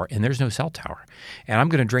cell tower, and there's no cell tower. And I'm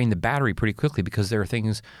going to drain the battery pretty quickly because there are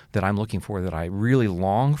things that I'm looking for that I really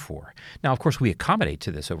long for. Now, of course, we accommodate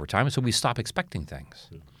to this over time, and so we stop expecting things.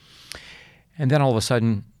 And then all of a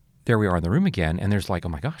sudden, there we are in the room again, and there's like, oh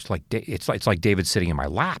my gosh, it's like David sitting in my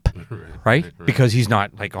lap, right? Because he's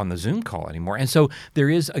not like on the Zoom call anymore. And so there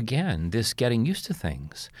is, again, this getting used to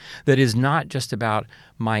things that is not just about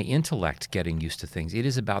my intellect getting used to things. It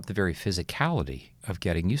is about the very physicality of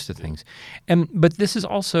getting used to things. But this is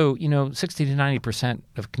also, 60 to 90%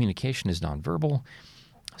 of communication is nonverbal.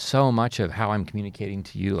 So much of how I'm communicating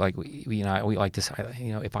to you, like we like to say,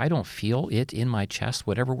 if I don't feel it in my chest,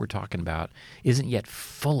 whatever we're talking about isn't yet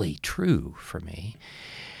fully true for me.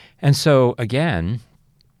 And so again,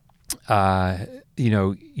 what you're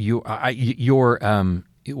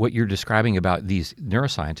describing about these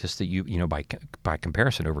neuroscientists that you by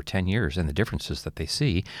comparison over 10 years and the differences that they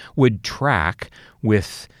see would track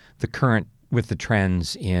with the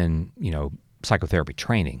trends in psychotherapy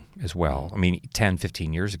training as well. I mean, 10,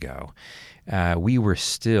 15 years ago, we were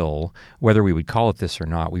still, whether we would call it this or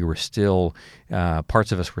not, we were still,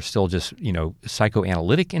 parts of us were still just,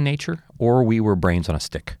 psychoanalytic in nature, or we were brains on a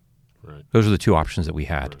stick. Right. Those are the two options that we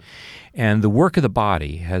had. Right. And the work of the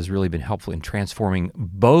body has really been helpful in transforming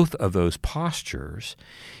both of those postures,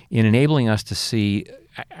 in enabling us to see,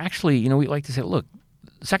 actually, we like to say, look,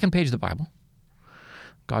 second page of the Bible,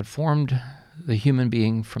 God formed the human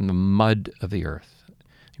being from the mud of the earth.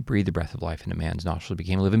 He breathed the breath of life into man's nostrils,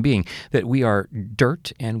 became a living being. That we are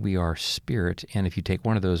dirt and we are spirit, and if you take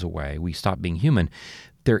one of those away, we stop being human.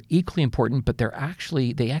 They're equally important, but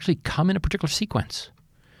they actually come in a particular sequence.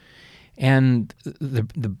 And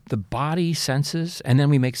the body senses, and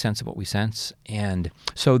then we make sense of what we sense. And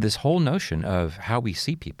so this whole notion of how we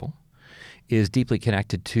see people is deeply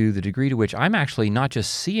connected to the degree to which I'm actually not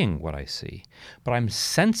just seeing what I see, but I'm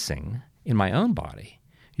sensing in my own body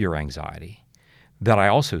your anxiety that I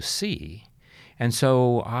also see. And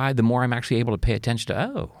so the more I'm actually able to pay attention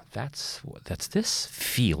to, that's this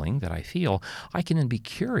feeling that I feel, I can then be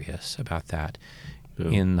curious about that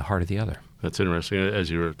in the heart of the other. That's interesting. As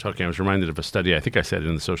you were talking, I was reminded of a study, I think I said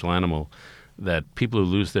in The Social Animal, that people who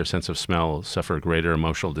lose their sense of smell suffer greater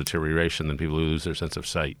emotional deterioration than people who lose their sense of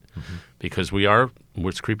sight. Mm-hmm. Because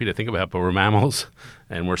it's creepy to think about, but we're mammals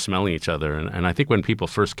and we're smelling each other. And I think when people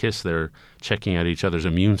first kiss, they're checking out each other's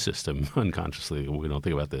immune system unconsciously. We don't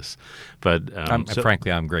think about this. But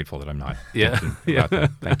frankly, I'm grateful that I'm not. Yeah.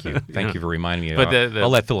 Thank you. Thank you for reminding me. I'll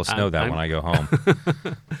let Phyllis know that when I go home.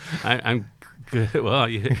 I'm good. Well,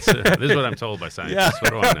 this is what I'm told by scientists.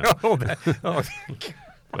 Yeah. What do I know?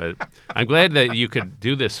 But I'm glad that you could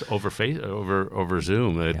do this over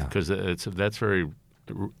Zoom, because that's very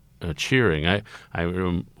cheering.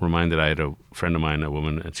 I'm reminded I had a friend of mine, a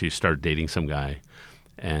woman, and she started dating some guy,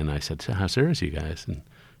 and I said, "How serious are you guys?" And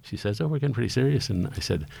she says, "Oh, we're getting pretty serious." And I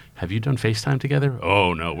said, "Have you done FaceTime together?"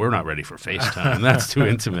 "Oh no, we're not ready for FaceTime. That's too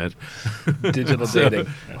intimate." Digital dating.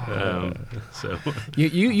 So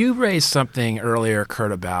you raised something earlier,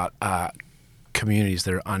 Curt, about communities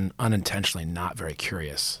that are unintentionally not very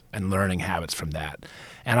curious and learning habits from that.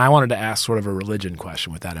 And I wanted to ask sort of a religion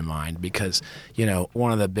question with that in mind, because,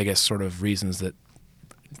 one of the biggest sort of reasons that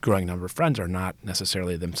growing number of friends are not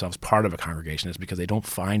necessarily themselves part of a congregation is because they don't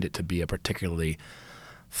find it to be a particularly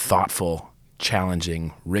thoughtful,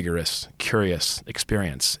 challenging, rigorous, curious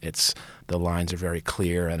experience. The lines are very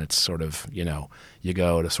clear, and it's sort of, you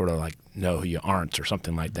go to sort of like know who you aren't or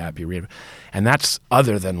something like that. And that's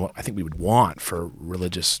other than what I think we would want for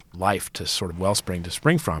religious life to sort of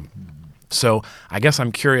spring from. So I guess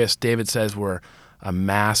I'm curious. David says we're a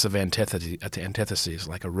mass of antitheses,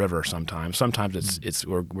 like a river sometimes. Sometimes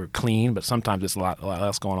we're clean, but sometimes it's a lot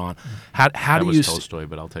else going on. How do you... Tolstoy,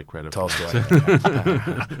 but I'll take credit Tolstoy. for it.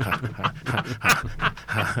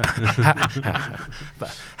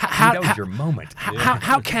 That was your moment.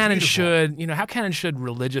 How can and should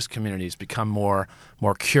religious communities become more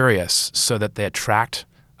curious so that they attract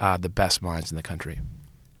the best minds in the country?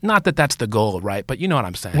 Not that that's the goal, right? But you know what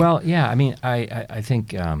I'm saying. Well, yeah. I mean, I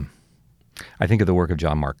think of the work of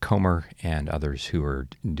John Mark Comer and others who are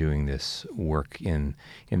doing this work in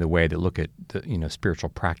the way that look at the, spiritual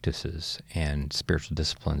practices and spiritual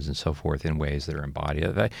disciplines and so forth in ways that are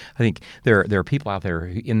embodied. I think there are people out there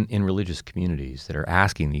in religious communities that are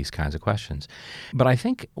asking these kinds of questions. But I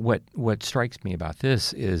think what strikes me about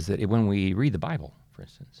this is that when we read the Bible, for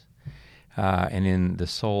instance, and in the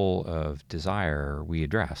Soul of Desire, we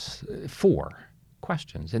address 4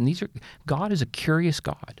 questions. And these are, God is a curious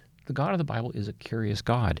God. The God of the Bible is a curious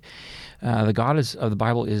God. The God of the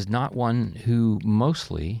Bible is not one who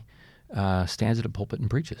mostly stands at a pulpit and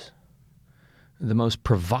preaches. The most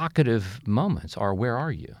provocative moments are, "Where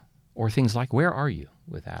are you?" Or things like, "Where are you?"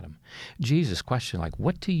 with Adam. Jesus' question, like,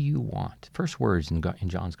 "What do you want?" First words in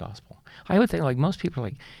John's Gospel. I would think, like, most people are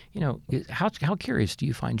like, how curious do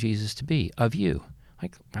you find Jesus to be of you?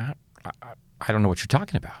 Like, I don't know what you're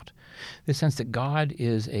talking about. The sense that God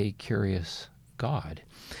is a curious God.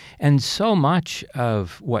 And so much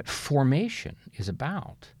of what formation is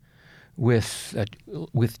about with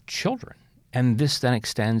children, and this then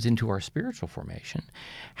extends into our spiritual formation,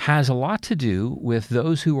 has a lot to do with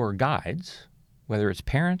those who are guides, whether it's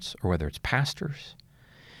parents or whether it's pastors,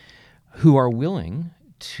 who are willing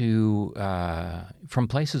to, from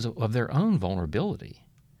places of their own vulnerability,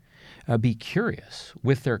 be curious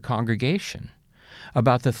with their congregation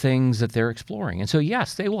about the things that they're exploring. And so,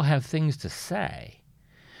 yes, they will have things to say.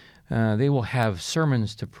 They will have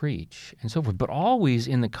sermons to preach and so forth, but always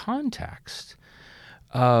in the context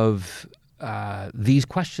of these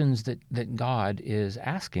questions that God is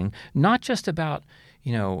asking, not just about,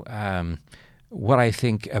 what I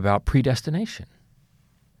think about predestination.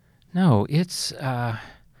 No, it's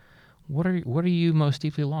what are you most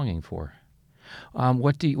deeply longing for?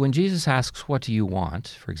 When Jesus asks, "What do you want?"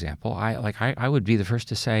 for example, I would be the first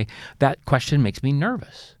to say that question makes me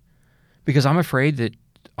nervous because I'm afraid that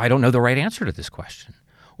I don't know the right answer to this question,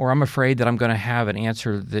 or I'm afraid that I'm going to have an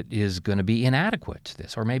answer that is going to be inadequate to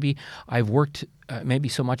this, or maybe I've worked, maybe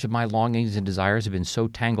so much of my longings and desires have been so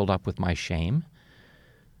tangled up with my shame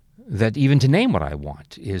that even to name what I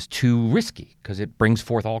want is too risky because it brings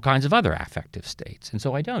forth all kinds of other affective states. And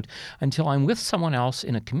so I don't until I'm with someone else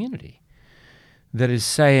in a community that is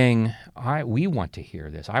saying, we want to hear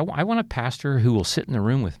this. I want a pastor who will sit in the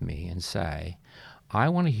room with me and say, I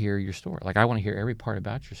want to hear your story. Like, I want to hear every part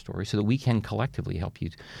about your story so that we can collectively help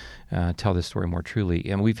you tell this story more truly.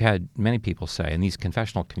 And we've had many people say in these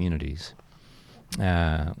confessional communities, we've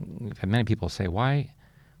had many people say, why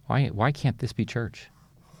can't this be church?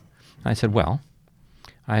 I said,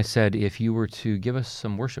 if you were to give us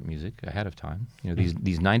some worship music ahead of time, these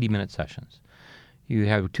 90-minute sessions, you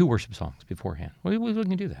have 2 worship songs beforehand. We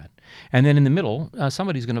can do that. And then in the middle,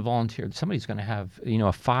 somebody's going to volunteer. Somebody's going to have,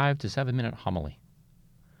 a 5 to 7 minute homily.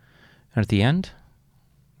 And at the end,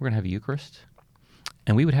 we're going to have a Eucharist,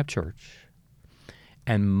 and we would have church.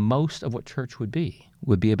 And most of what church would be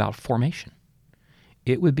about formation.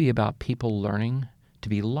 It would be about people learning to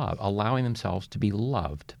be loved, allowing themselves to be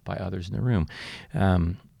loved by others in the room.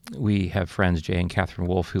 We have friends, Jay and Catherine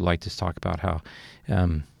Wolfe, who like to talk about how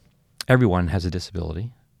everyone has a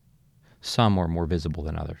disability. Some are more visible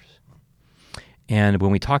than others. And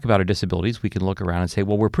when we talk about our disabilities, we can look around and say,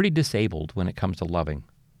 well, we're pretty disabled when it comes to loving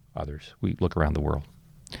others. We look around the world.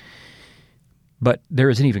 But there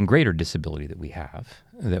is an even greater disability that we have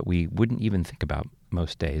that we wouldn't even think about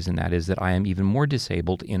most days, and that is that I am even more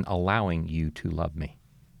disabled in allowing you to love me.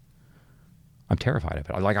 I'm terrified of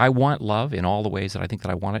it. I want love in all the ways that I think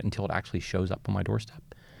that I want it until it actually shows up on my doorstep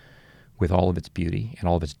with all of its beauty and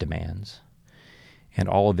all of its demands and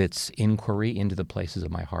all of its inquiry into the places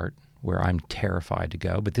of my heart where I'm terrified to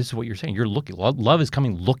go. But this is what you're saying. You're looking. Love is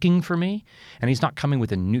coming looking for me, and he's not coming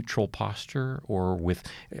with a neutral posture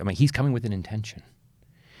he's coming with an intention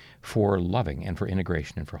for loving and for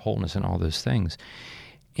integration and for wholeness and all those things.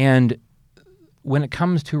 And when it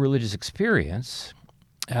comes to religious experience,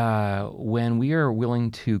 when we are willing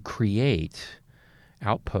to create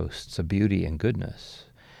outposts of beauty and goodness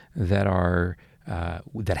that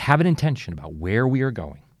have an intention about where we are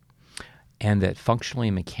going, and that functionally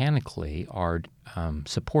and mechanically are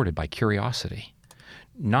supported by curiosity,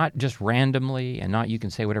 not just randomly, and not you can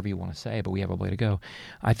say whatever you want to say, but we have a way to go.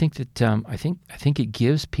 I think that I think it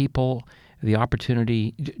gives people the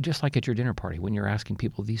opportunity, just like at your dinner party when you're asking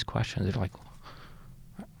people these questions. They're like,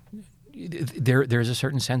 there's a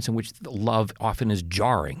certain sense in which love often is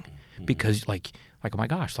jarring, because like oh my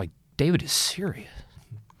gosh, like David is serious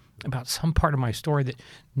about some part of my story that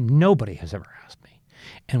nobody has ever asked me.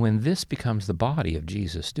 And when this becomes the body of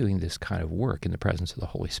Jesus doing this kind of work in the presence of the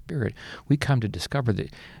Holy Spirit, we come to discover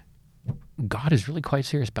that God is really quite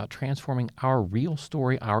serious about transforming our real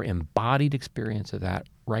story, our embodied experience of that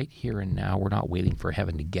right here and now. We're not waiting for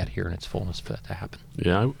heaven to get here in its fullness for that to happen.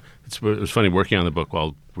 Yeah, it was funny working on the book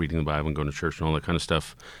while reading the Bible and going to church and all that kind of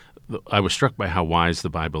stuff. I was struck by how wise the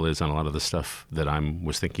Bible is on a lot of the stuff that I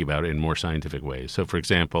was thinking about in more scientific ways. So, for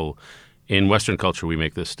example, in Western culture, we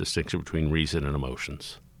make this distinction between reason and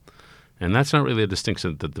emotions. And that's not really a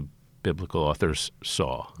distinction that the biblical authors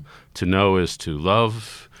saw. To know is to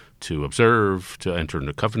love, to observe, to enter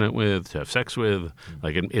into covenant with, to have sex with.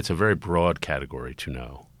 Like, it's a very broad category to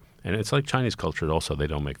know. And it's like Chinese culture also, they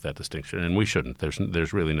don't make that distinction. And we shouldn't.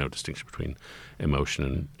 There's really no distinction between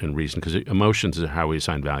emotion and reason, because emotions are how we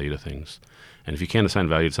assign value to things. And if you can't assign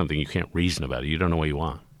value to something, you can't reason about it. You don't know what you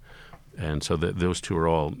want. And so those two are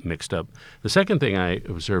all mixed up. The second thing I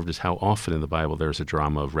observed is how often in the Bible there's a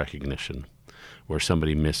drama of recognition. where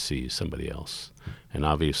somebody missees somebody else. And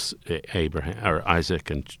obviously, Abraham or Isaac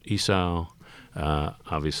and Esau.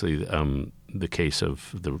 Obviously, the case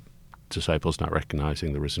of the disciples not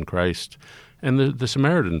recognizing the risen Christ, and the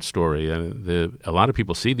Samaritan story. A lot of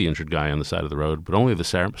people see the injured guy on the side of the road, but only the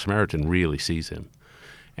Samaritan really sees him.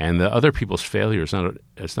 And the other people's failure is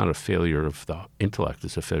not a failure of the intellect;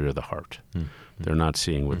 it's a failure of the heart. They're not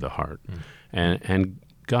seeing with the heart, and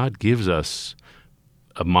God gives us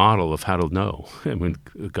a model of how to know. I mean,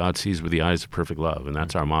 God sees with the eyes of perfect love, and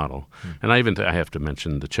that's our model. And I have to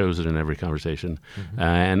mention The Chosen in every conversation.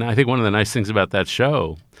 And I think one of the nice things about that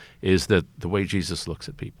show is that the way Jesus looks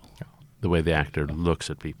at people, the way the actor looks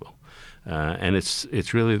at people, and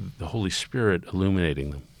it's really the Holy Spirit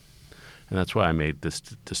illuminating them. And that's why I made this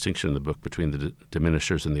distinction in the book between the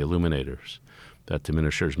diminishers and the illuminators. That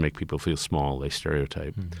diminishers make people feel small, they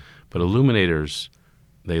stereotype. But illuminators,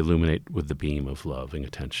 they illuminate with the beam of loving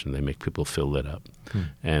attention. They make people feel lit up.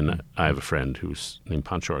 And I have a friend who's named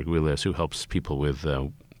Pancho Arguelles who helps people with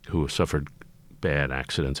who have suffered bad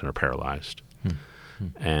accidents and are paralyzed.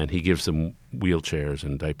 And he gives them wheelchairs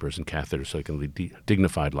and diapers and catheters so they can lead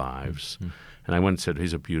dignified lives. And I once said,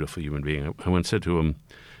 he's a beautiful human being. I once said to him,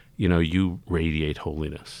 you radiate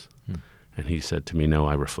holiness. And he said to me, no,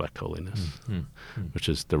 I reflect holiness, which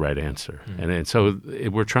is the right answer. And so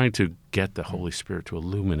we're trying to get the Holy Spirit to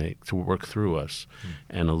illuminate, to work through us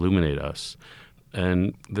and illuminate us.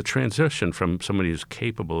 And the transition from somebody who's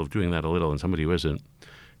capable of doing that a little and somebody who isn't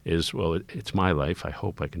is, well, it's my life. I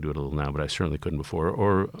hope I can do it a little now, but I certainly couldn't before.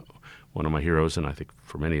 Or one of my heroes, and I think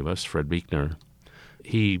for many of us, Fred Buechner,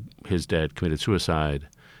 his dad committed suicide,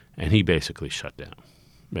 and he basically shut down.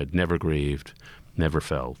 Had never grieved, never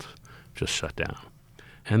felt, just shut down.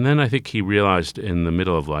 And then I think he realized in the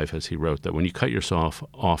middle of life, as he wrote, that when you cut yourself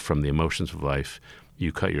off from the emotions of life,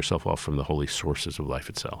 you cut yourself off from the holy sources of life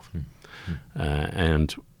itself.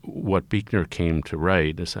 And what Buechner came to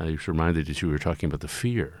write, as I was reminded as you were talking about the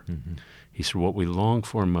fear, he said, what we long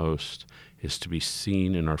for most is to be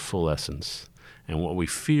seen in our full essence. And what we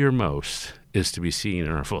fear most is to be seen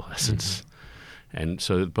in our full essence. And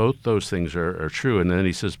so both those things are true. And then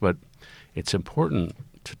he says, but it's important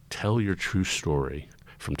to tell your true story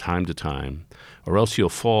from time to time, or else you'll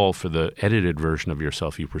fall for the edited version of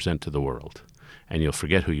yourself you present to the world, and you'll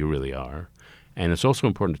forget who you really are. And it's also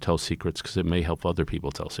important to tell secrets because it may help other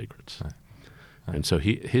people tell secrets. And so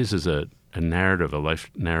his is a narrative, a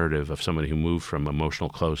life narrative of somebody who moved from emotional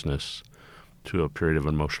closeness to a period of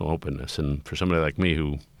emotional openness. And for somebody like me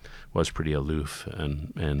who was pretty aloof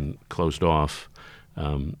and closed off,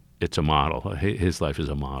 it's a model. His life is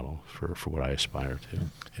a model for what I aspire to.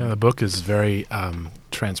 Yeah, the book is very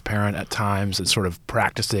transparent at times. It's sort of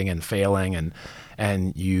practicing and failing,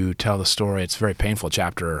 and you tell the story. It's a very painful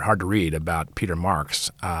chapter, hard to read, about Peter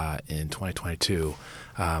Marks in 2022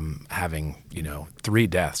 having 3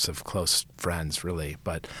 deaths of close friends, really.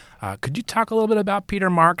 But could you talk a little bit about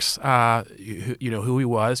Peter Marks? Who he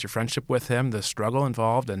was, your friendship with him, the struggle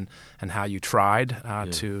involved, and how you tried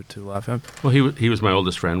to love him. Well, he was my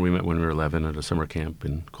oldest friend. We met when we were 11 at a summer camp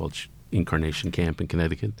called Incarnation Camp in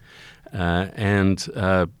Connecticut,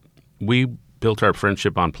 and we built our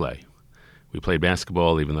friendship on play. We played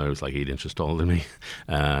basketball, even though he was like 8 inches taller than me.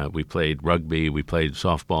 We played rugby. We played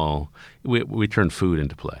softball. We turned food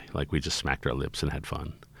into play. Like, we just smacked our lips and had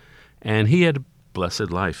fun. And he had a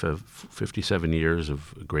blessed life of 57 years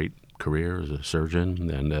of a great career as a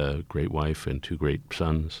surgeon and a great wife and 2 great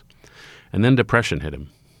sons. And then depression hit him.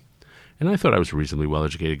 And I thought I was a reasonably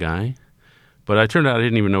well-educated guy. But it turned out I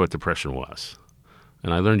didn't even know what depression was.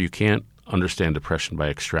 And I learned you can't understand depression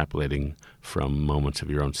by extrapolating from moments of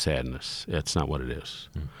your own sadness. That's not what it is.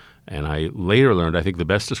 And I later learned, I think the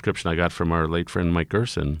best description I got from our late friend Mike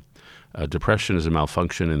Gerson, depression is a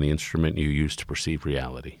malfunction in the instrument you use to perceive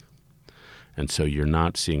reality. And so you're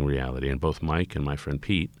not seeing reality. And both Mike and my friend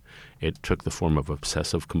Pete, it took the form of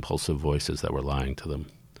obsessive-compulsive voices that were lying to them,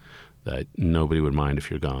 that nobody would mind if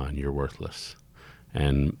you're gone, you're worthless.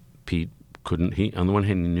 And Pete on the one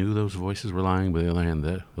hand, he knew those voices were lying, but on the other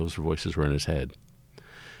hand, those voices were in his head.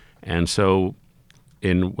 And so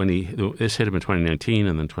this hit him in 2019,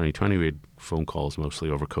 and then 2020, we had phone calls mostly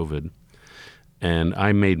over COVID. And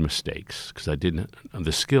I made mistakes because I didn't have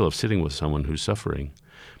the skill of sitting with someone who's suffering.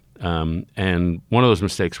 And one of those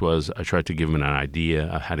mistakes was I tried to give him an idea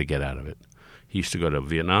of how to get out of it. He used to go to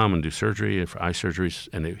Vietnam and do surgery for eye surgeries,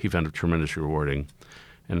 and he found it tremendously rewarding.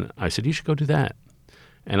 And I said, you should go do that.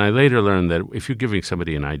 And I later learned that if you're giving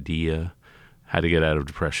somebody an idea how to get out of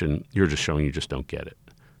depression, you're just showing you just don't get it.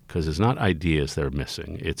 Because it's not ideas they're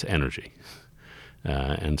missing, it's energy.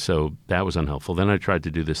 And so that was unhelpful. Then I tried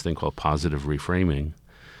to do this thing called positive reframing,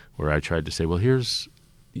 where I tried to say, well, here's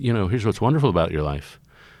what's wonderful about your life.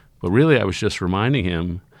 But really, I was just reminding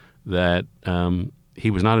him that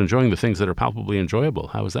he was not enjoying the things that are palpably enjoyable.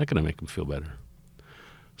 How is that going to make him feel better?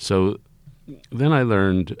 So then I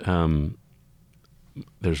learned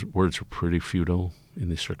words were pretty futile in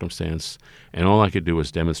this circumstance, and all I could do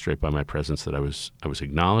was demonstrate by my presence that I was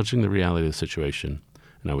acknowledging the reality of the situation,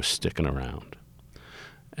 and I was sticking around.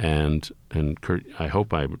 And Curt, I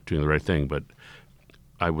hope I'm doing the right thing, but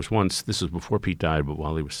I was once, this was before Pete died, but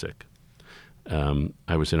while he was sick,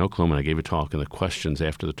 I was in Oklahoma and I gave a talk, and the questions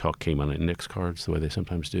after the talk came on index cards, the way they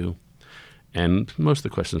sometimes do. And most of the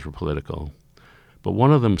questions were political. But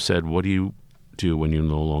one of them said, what do you do when you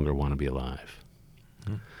no longer want to be alive?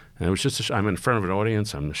 And it was just, I'm in front of an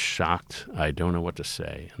audience, I'm shocked, I don't know what to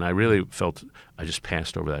say. And I really felt, I just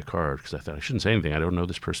passed over that card because I thought, I shouldn't say anything, I don't know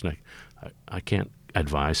this person, I can't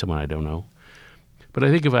advise someone I don't know. But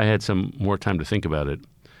I think if I had some more time to think about it,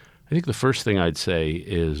 I think the first thing I'd say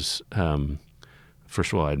is,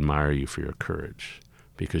 first of all, I admire you for your courage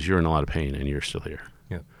because you're in a lot of pain and you're still here.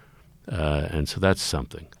 Yeah. And so that's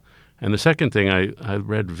something. And the second thing, I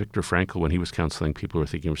read Viktor Frankl when he was counseling people who were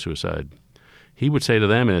thinking of suicide. He would say to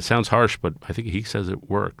them, and it sounds harsh, but I think he says it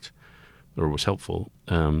worked or was helpful,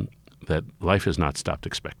 that life has not stopped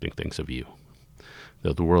expecting things of you,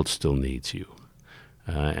 that the world still needs you.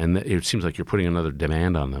 And it seems like you're putting another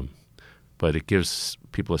demand on them, but it gives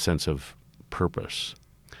people a sense of purpose.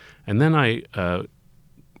 And then I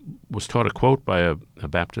was taught a quote by a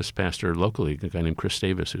Baptist pastor locally, a guy named Chris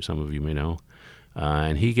Davis, who some of you may know,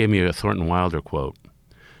 and he gave me a Thornton Wilder quote,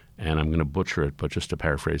 and I'm going to butcher it, but just to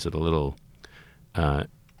paraphrase it a little,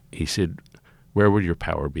 he said, "Where would your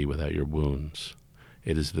power be without your wounds?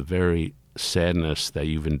 It is the very sadness that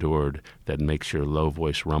you've endured that makes your low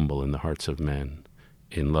voice rumble in the hearts of men.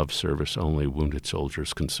 In love service only wounded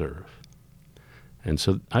soldiers can serve." And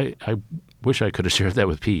so I wish I could have shared that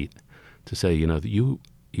with Pete, to say, you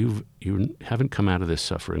haven't come out of this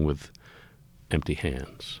suffering with empty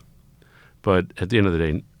hands. But at the end of the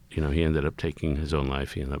day, he ended up taking his own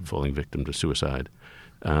life. He ended up falling victim to suicide.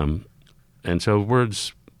 And so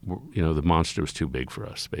words, the monster was too big for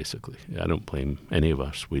us, basically. I don't blame any of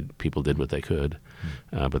us. People did what they could,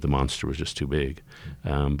 but the monster was just too big.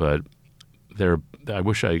 But I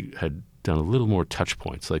wish I had done a little more touch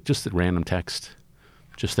points, like just a random text,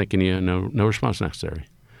 just thinking, no response necessary.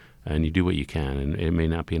 And you do what you can, and it may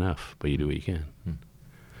not be enough, but you do what you can.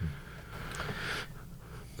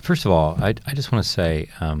 First of all, I just want to say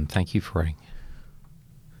thank you for writing.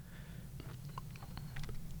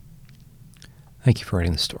 Thank you for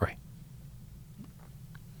writing the story.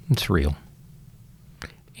 It's real.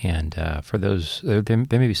 And for those, there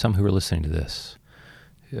may be some who are listening to this,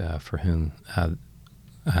 for whom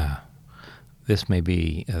this may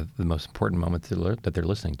be the most important moment that they're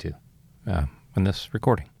listening to in this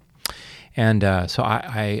recording. And so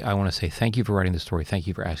I want to say thank you for writing the story. Thank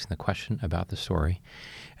you for asking the question about the story,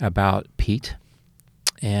 about Pete,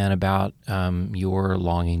 and about your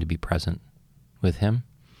longing to be present with him.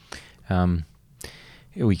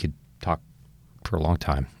 We could talk for a long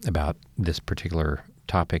time about this particular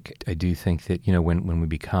topic. I do think that, when we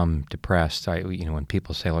become depressed, when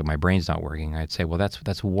people say, like, my brain's not working, I'd say, well,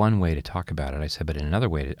 that's one way to talk about it. I said, but another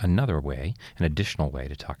way, an additional way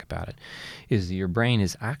to talk about it is that your brain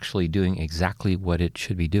is actually doing exactly what it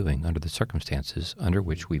should be doing under the circumstances under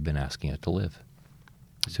which we've been asking it to live.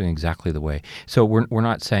 It's doing exactly the way. So we're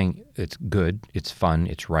not saying it's good, it's fun,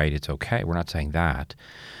 it's right, it's okay. We're not saying that.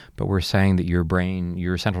 But we're saying that your brain,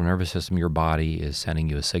 your central nervous system, your body is sending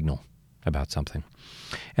you a signal about something.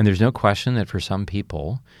 And there's no question that for some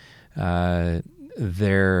people, the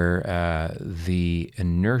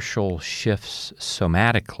inertial shifts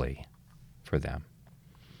somatically for them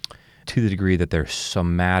to the degree that their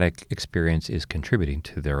somatic experience is contributing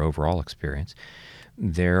to their overall experience.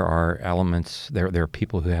 There are elements, there are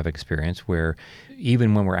people who have experience where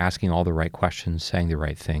even when we're asking all the right questions, saying the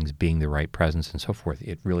right things, being the right presence and so forth,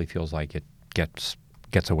 it really feels like it gets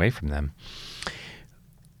away from them.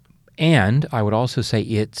 And I would also say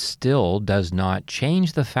it still does not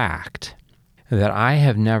change the fact that I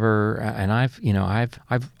have never, and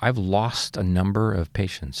I've lost a number of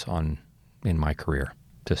patients in my career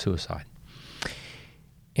to suicide,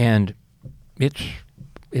 and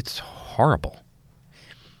it's horrible.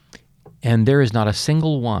 And there is not a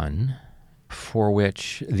single one for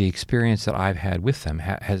which the experience that I've had with them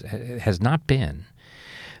has not been.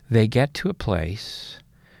 They get to a place,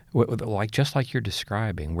 just like you're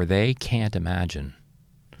describing, where they can't imagine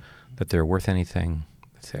that they're worth anything.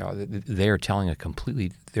 They are telling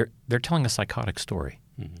they're telling a psychotic story,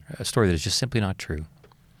 a story that is just simply not true.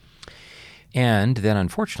 And then,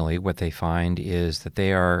 unfortunately, what they find is that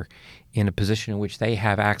they are in a position in which they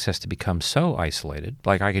have access to become so isolated,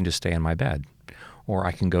 like I can just stay in my bed, or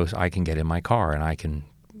I can get in my car and I can,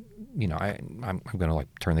 I'm going to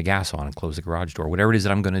turn the gas on and close the garage door, whatever it is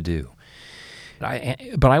that I'm going to do.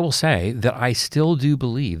 But I will say that I still do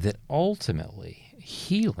believe that ultimately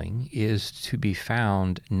healing is to be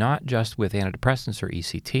found not just with antidepressants or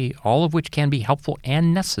ECT, all of which can be helpful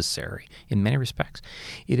and necessary in many respects.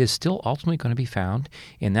 It is still ultimately going to be found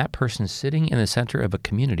in that person sitting in the center of a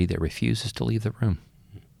community that refuses to leave the room.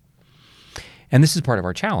 And this is part of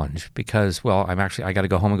our challenge because, I got to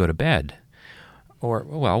go home and go to bed. Or,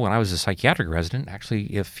 when I was a psychiatric resident,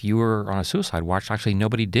 actually, if you were on a suicide watch, actually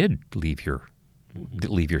nobody did leave your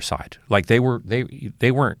side. Like they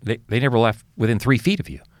never left within 3 feet of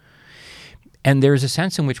you. And there's a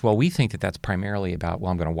sense in which, we think that that's primarily about,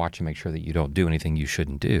 I'm going to watch and make sure that you don't do anything you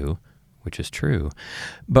shouldn't do, which is true.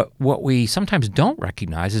 But what we sometimes don't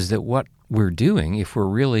recognize is that what we're doing, if we're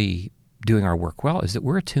really doing our work well, is that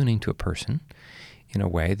we're attuning to a person in a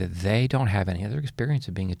way that they don't have any other experience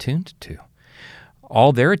of being attuned to.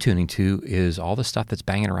 All they're attuning to is all the stuff that's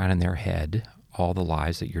banging around in their head, all the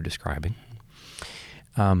lies that you're describing.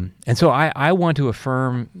 And so I want to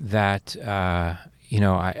affirm that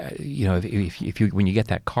if you when you get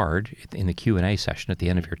that card in the Q&A session at the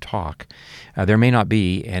end of your talk, there may not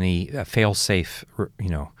be any fail-safe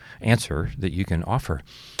answer that you can offer,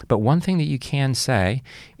 but one thing that you can say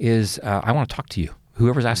is I want to talk to you.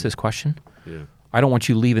 Whoever's asked this question, I don't want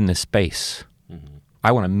you leaving this space. Mm-hmm.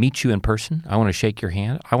 I want to meet you in person. I want to shake your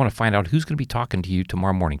hand. I want to find out who's going to be talking to you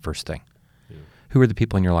tomorrow morning first thing. Yeah. Who are the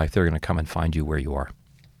people in your life that are going to come and find you where you are?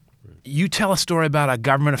 You tell a story about a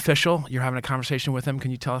government official. You're having a conversation with him. Can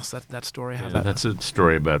you tell us that story? That's a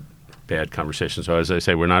story about bad conversation. So as I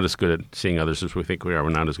say, we're not as good at seeing others as we think we are. We're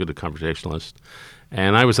not as good at conversationalists.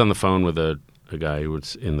 And I was on the phone with a guy who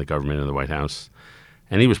was in the government in the White House,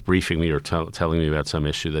 and he was briefing me or telling me about some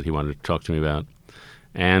issue that he wanted to talk to me about.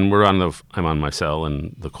 And I'm on my cell,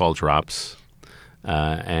 and the call drops.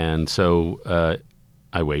 And so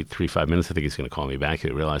I wait 3-5 minutes. I think he's going to call me back. He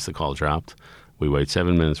realized the call dropped. We wait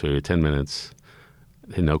 7 minutes, we wait 10 minutes,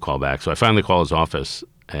 no call back. So I finally call his office,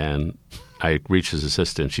 and I reach his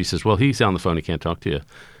assistant. She says, he's on the phone, he can't talk to you.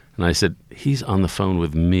 And I said, he's on the phone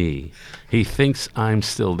with me. He thinks I'm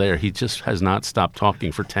still there. He just has not stopped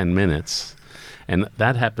talking for 10 minutes. And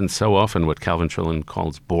that happens so often, what Calvin Trillin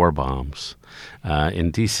calls bore bombs. In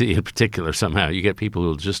D.C. in particular, somehow, you get people who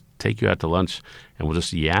will just take you out to lunch and will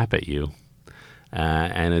just yap at you.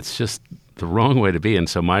 And it's just the wrong way to be. And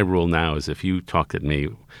so my rule now is if you talk at me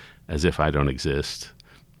as if I don't exist,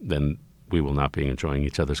 then we will not be enjoying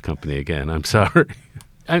each other's company again. I'm sorry.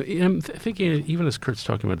 I'm thinking, even as Curt's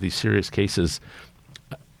talking about these serious cases,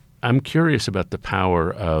 I'm curious about the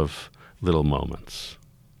power of little moments.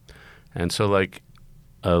 And so like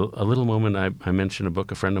a little moment, I mentioned a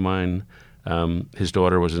book, a friend of mine, his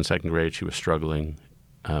daughter was in second grade. She was struggling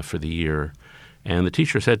for the year. And the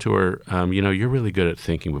teacher said to her, you're really good at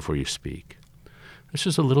thinking before you speak. It's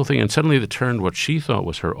just a little thing. And suddenly it turned what she thought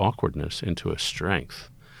was her awkwardness into a strength.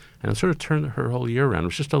 And it sort of turned her whole year around. It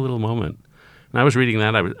was just a little moment. And I was reading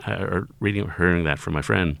that, hearing that from my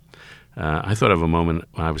friend. I thought of a moment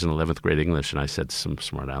when I was in 11th grade English, and I said some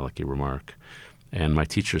smart alecky remark. And my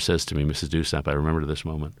teacher says to me, Mrs. Dusap, I remember this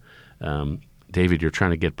moment, David, you're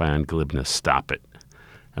trying to get by on glibness. Stop it.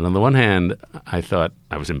 And on the one hand, I thought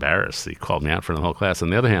I was embarrassed. He called me out for the whole class. On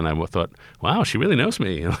the other hand, I thought, wow, she really knows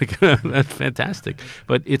me. That's fantastic.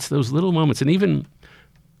 But it's those little moments. And even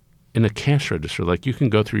in a cash register, like you can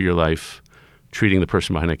go through your life treating the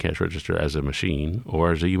person behind a cash register as a machine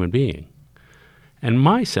or as a human being. And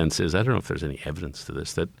my sense is, I don't know if there's any evidence to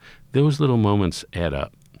this, that those little moments add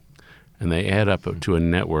up. And they add up to a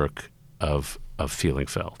network of feeling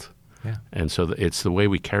felt. Yeah. And so it's the way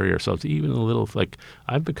we carry ourselves, even a little, like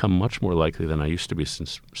I've become much more likely than I used to be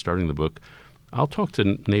since starting the book. I'll talk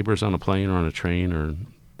to neighbors on a plane or on a train or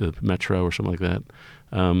the metro or something like that.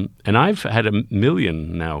 And I've had a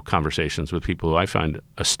million now conversations with people who I find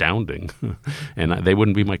astounding. And they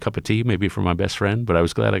wouldn't be my cup of tea, maybe for my best friend, but I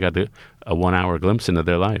was glad I got a 1 hour glimpse into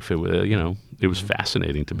their life. It was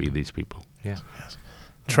fascinating to be these people. Yeah. Yes.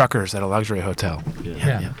 Truckers at a luxury hotel.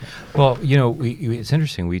 Yeah. Well, it's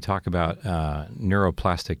interesting. We talk about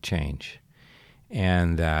neuroplastic change,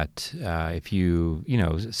 and that if you,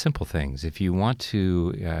 simple things. If you want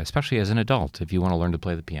to, especially as an adult, if you want to learn to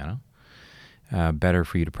play the piano, better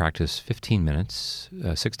for you to practice 15 minutes,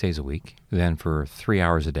 6 days a week, than for 3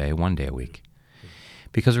 hours a day, 1 day a week.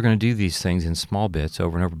 Because we're going to do these things in small bits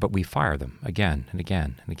over and over, but we fire them again and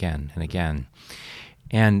again and again and again.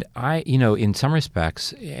 And in some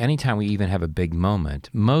respects, anytime we even have a big moment,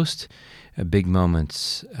 most big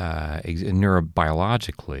moments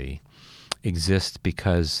neurobiologically exist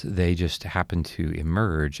because they just happen to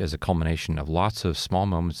emerge as a culmination of lots of small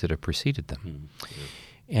moments that have preceded them.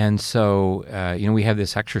 And so, we have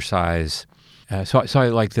this exercise. So I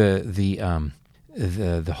like the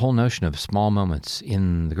whole notion of small moments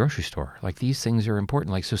in the grocery store. Like, these things are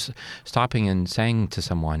important. Like, so stopping and saying to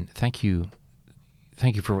someone, "Thank you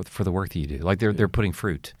for the work that you do." Like, they're putting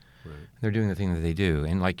fruit. Right. They're doing the thing that they do,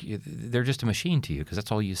 and like, they're just a machine to you because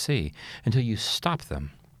that's all you see until you stop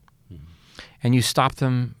them. And you stop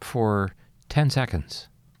them for 10 seconds.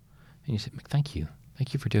 And you say, "Thank you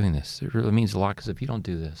for doing this. It really means a lot, because if you don't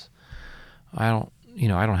do this, I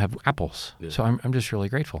don't have apples. Yeah. So I'm just really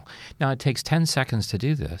grateful." Now, it takes 10 seconds to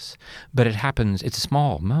do this, but it happens, it's a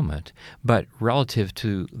small moment, but relative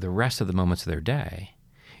to the rest of the moments of their day,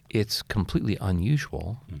 it's completely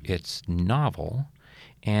unusual, it's novel,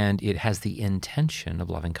 and it has the intention of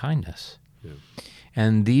loving kindness. Yeah.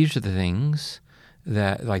 And these are the things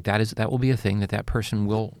that will be a thing that person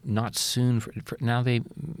will not soon, now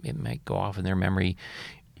it might go off in their memory,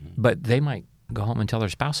 but they might go home and tell their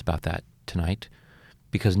spouse about that tonight,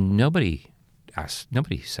 because nobody says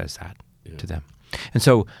that to them. And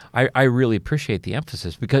so I really appreciate the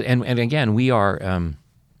emphasis, because and again, we're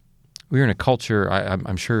in a culture,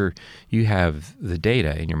 I'm sure you have the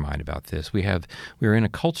data in your mind about this. We're in a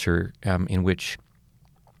culture in which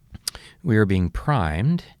we are being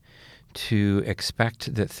primed to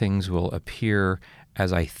expect that things will appear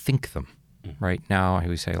as I think them. Right now, I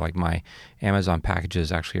always say, like, my Amazon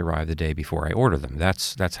packages actually arrive the day before I order them.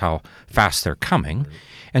 That's how fast they're coming,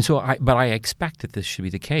 and so but I expect that this should be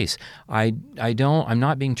the case. I'm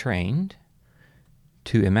not being trained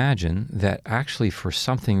to imagine that actually, for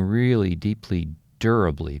something really deeply,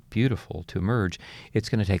 durably beautiful to emerge, it's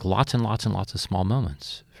going to take lots and lots and lots of small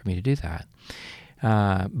moments for me to do that.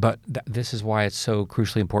 But this is why it's so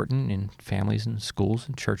crucially important in families and schools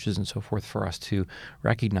and churches and so forth, for us to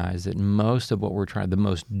recognize that most of what the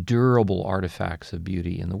most durable artifacts of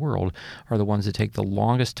beauty in the world are the ones that take the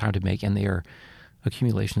longest time to make, and they are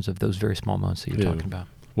accumulations of those very small moments that you're talking about.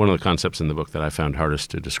 One of the concepts in the book that I found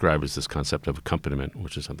hardest to describe is this concept of accompaniment,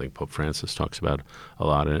 which is something Pope Francis talks about a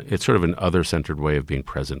lot. And it's sort of an other-centered way of being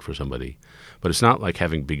present for somebody. But it's not like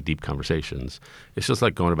having big, deep conversations. It's just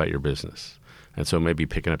like going about your business. And so maybe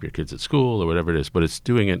picking up your kids at school or whatever it is, but it's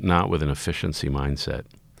doing it not with an efficiency mindset.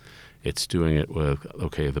 It's doing it with,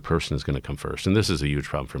 okay, the person is going to come first. And this is a huge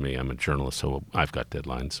problem for me. I'm a journalist, so I've got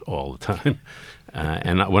deadlines all the time.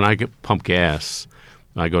 And when I pump gas,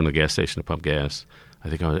 I go to the gas station to pump gas, I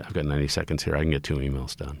think I've got 90 seconds here. I can get 2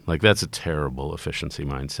 emails done. Like, that's a terrible efficiency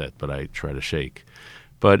mindset, but I try to shake.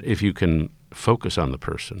 But if you can focus on the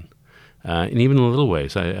person, and even in little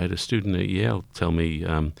ways, I had a student at Yale tell me,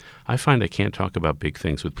 I find I can't talk about big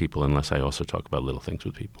things with people unless I also talk about little things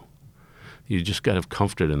with people. You just got to have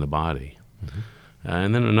comfort in the body.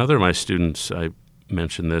 And then another of my students, I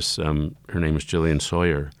mentioned this, her name is Jillian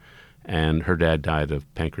Sawyer, and her dad died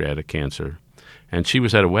of pancreatic cancer. And she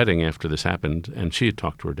was at a wedding after this happened, and she had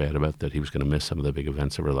talked to her dad about that he was going to miss some of the big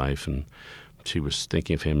events of her life, and she was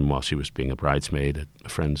thinking of him while she was being a bridesmaid at a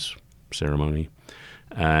friend's ceremony.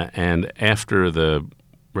 And after the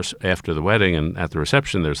wedding and at the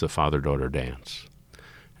reception, there's the father-daughter dance.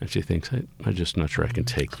 And she thinks, I'm just not sure I can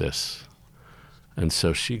take this. And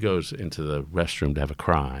so she goes into the restroom to have a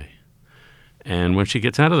cry. And when she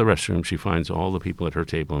gets out of the restroom, she finds all the people at her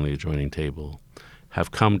table and the adjoining table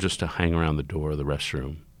have come just to hang around the door of the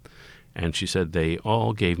restroom. And she said, they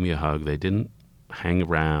all gave me a hug. They didn't hang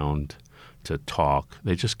around to talk.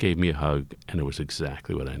 They just gave me a hug, and it was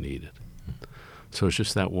exactly what I needed. So it's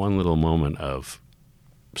just that one little moment of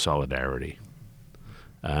solidarity.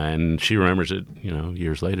 And she remembers it,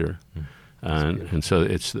 years later. And so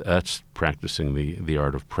that's practicing the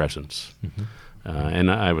art of presence. And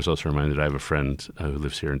I was also reminded, I have a friend who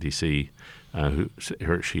lives here in D.C.,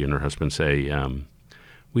 she and her husband say,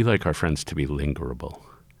 we like our friends to be lingerable.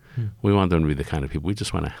 We want them to be the kind of people, we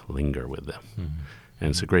just want to linger with them. And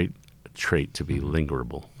it's a great trait to be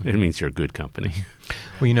lingerable. It means you're good company.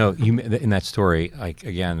 Well, you in that story, like,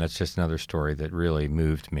 again, that's just another story that really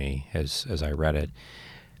moved me as I read it.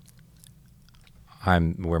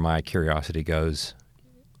 Where my curiosity goes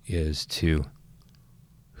is to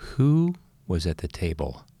who was at the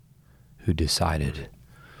table who decided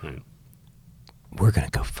we're going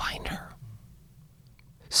to go find her.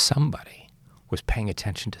 Somebody was paying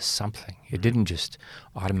attention to something. It didn't just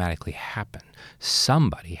automatically happen.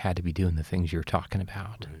 Somebody had to be doing the things you're talking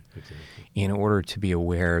about in order to be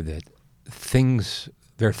aware that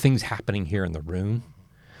there are things happening here in the room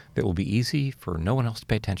that will be easy for no one else to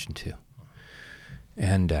pay attention to.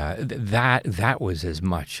 And that was as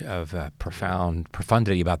much of a profound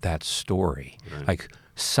profundity about that story. Right. Like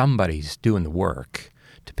somebody's doing the work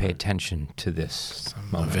to pay attention to this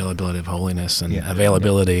moment. Availability of holiness and Yeah.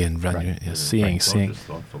 availability and Right. seeing. Just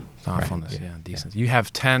thoughtful. Thoughtfulness, Right. yeah, decency. You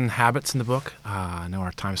have 10 habits in the book. I know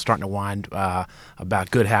our time's starting to wind,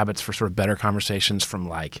 about good habits for sort of better conversations, from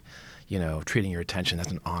like, treating your attention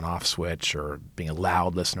as an on-off switch, or being a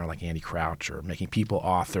loud listener like Andy Crouch, or making people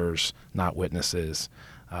authors, not witnesses,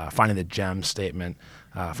 finding the gem statement,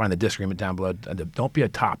 find the disagreement down below. Don't be a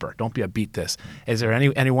topper. Don't be a beat this. Is there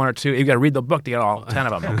any one or two? You've got to read the book to get all 10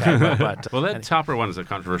 of them. Okay, but Well, that topper one is a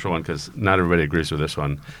controversial one because not everybody agrees with this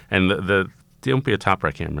one. And the don't be a topper,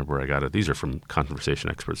 I can't remember where I got it. These are from conversation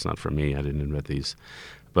experts, not from me. I didn't invent these.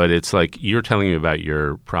 But it's like you're telling me about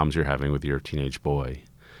your problems you're having with your teenage boy.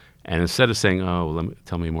 And instead of saying,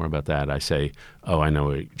 tell me more about that, I say, I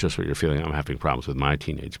know just what you're feeling. I'm having problems with my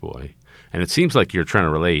teenage boy. And it seems like you're trying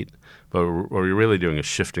to relate, but what you're really doing is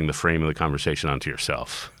shifting the frame of the conversation onto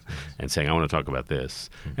yourself and saying, I want to talk about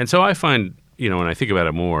this. And so I find, when I think about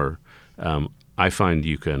it more, I find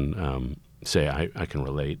you can say, I can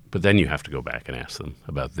relate, but then you have to go back and ask them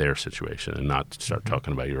about their situation and not start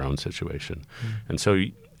talking about your own situation. And so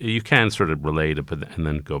you can sort of relate and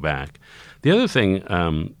then go back. The other thing,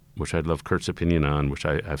 which I'd love Curt's opinion on, which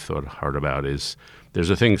I've thought hard about, is there's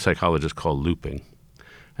a thing psychologists call looping.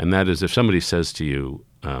 And that is if somebody says to you,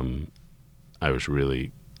 I was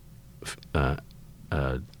really, I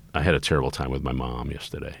had a terrible time with my mom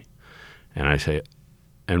yesterday. And I say,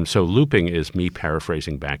 and so looping is me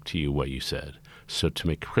paraphrasing back to you what you said. So to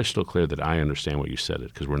make crystal clear that I understand what you said,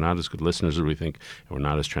 because we're not as good listeners as we think, and we're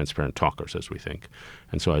not as transparent talkers as we think.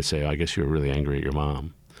 And so I say, I guess you were really angry at your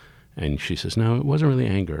mom. And she says, no, it wasn't really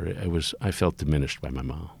anger. I felt diminished by my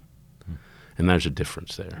mom. And there's a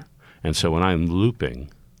difference there. And so when I'm looping,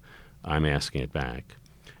 I'm asking it back.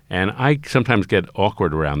 And I sometimes get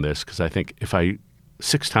awkward around this because I think if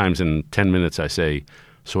 6 times in 10 minutes I say,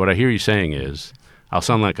 so what I hear you saying is, I'll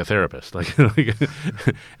sound like a therapist.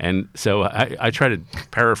 And so I try to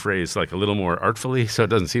paraphrase like a little more artfully so it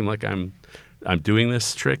doesn't seem like I'm doing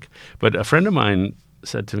this trick. But a friend of mine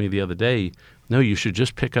said to me the other day, no, you should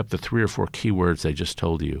just pick up the 3 or 4 keywords they just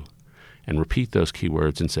told you and repeat those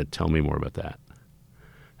keywords and said, tell me more about that.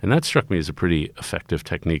 And that struck me as a pretty effective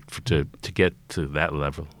technique to get to that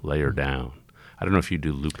layer down. I don't know if you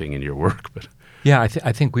do looping in your work, but Yeah, I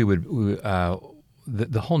think we would.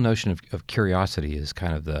 The whole notion of curiosity is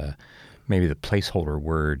kind of maybe the placeholder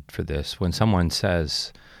word for this. When someone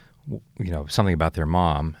says, something about their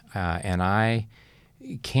mom, and I'm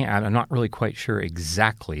not really quite sure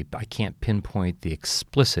exactly. I can't pinpoint the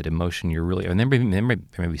explicit emotion you're really. And there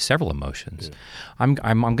may be several emotions. Yeah. I'm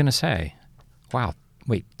going to say, wow.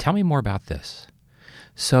 Wait, tell me more about this.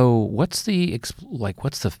 So what's the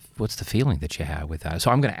feeling that you have with that? So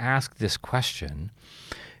I'm going to ask this question.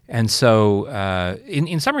 And so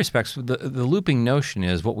in some respects, the looping notion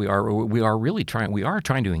is what we are really trying. We are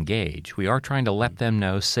trying to engage. We are trying to let them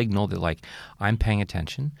know, signal that like I'm paying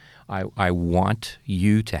attention. I want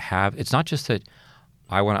you to have. It's not just that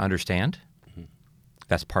I want to understand. Mm-hmm.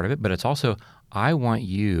 That's part of it, but it's also I want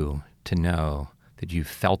you to know that you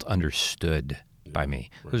felt understood by me.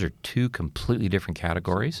 Right. Those are 2 completely different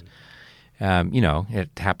categories. It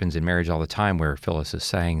happens in marriage all the time where Phyllis is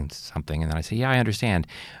saying something and then I say, yeah, I understand.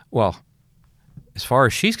 Well, as far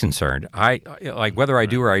as she's concerned, I like whether I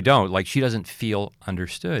do or I don't, like she doesn't feel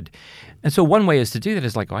understood. And so one way is to do that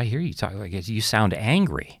is like, I hear you talk, like you sound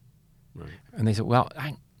angry. Right. And they say, well,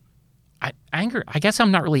 anger, I guess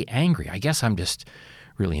I'm not really angry. I guess I'm just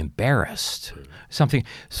really embarrassed. Right. Something.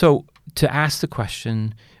 So to ask the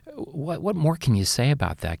question, what more can you say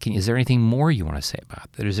about that? Is there anything more you want to say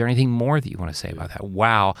about that? Is there anything more that you want to say about that?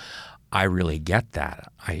 Wow, I really get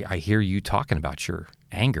that. I hear you talking about your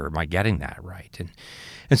anger. Am I getting that right?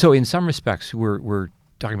 And so in some respects, we're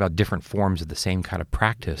talking about different forms of the same kind of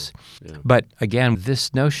practice. Yeah. But again,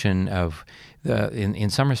 this notion of, in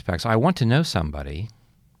some respects, I want to know somebody,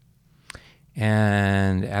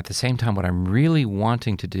 and at the same time, what I'm really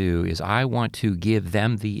wanting to do is I want to give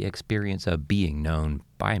them the experience of being known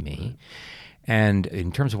by me. Right. And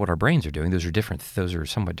in terms of what our brains are doing, those are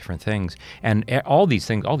somewhat different things. And all these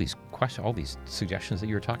things, all these questions, all these suggestions that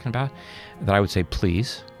you were talking about, that I would say,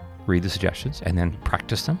 please read the suggestions and then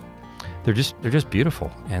practice them. They're just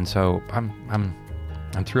beautiful. And so I'm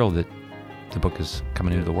thrilled that the book is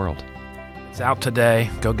coming into the world. It's out today.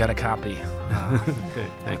 Go get a copy. Okay.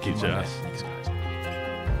 Thank you, Josh. Thanks, guys.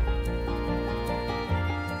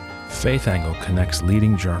 Faith Angle connects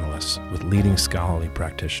leading journalists with leading scholarly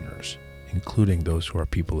practitioners. including those who are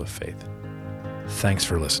people of faith. Thanks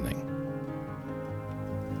for listening.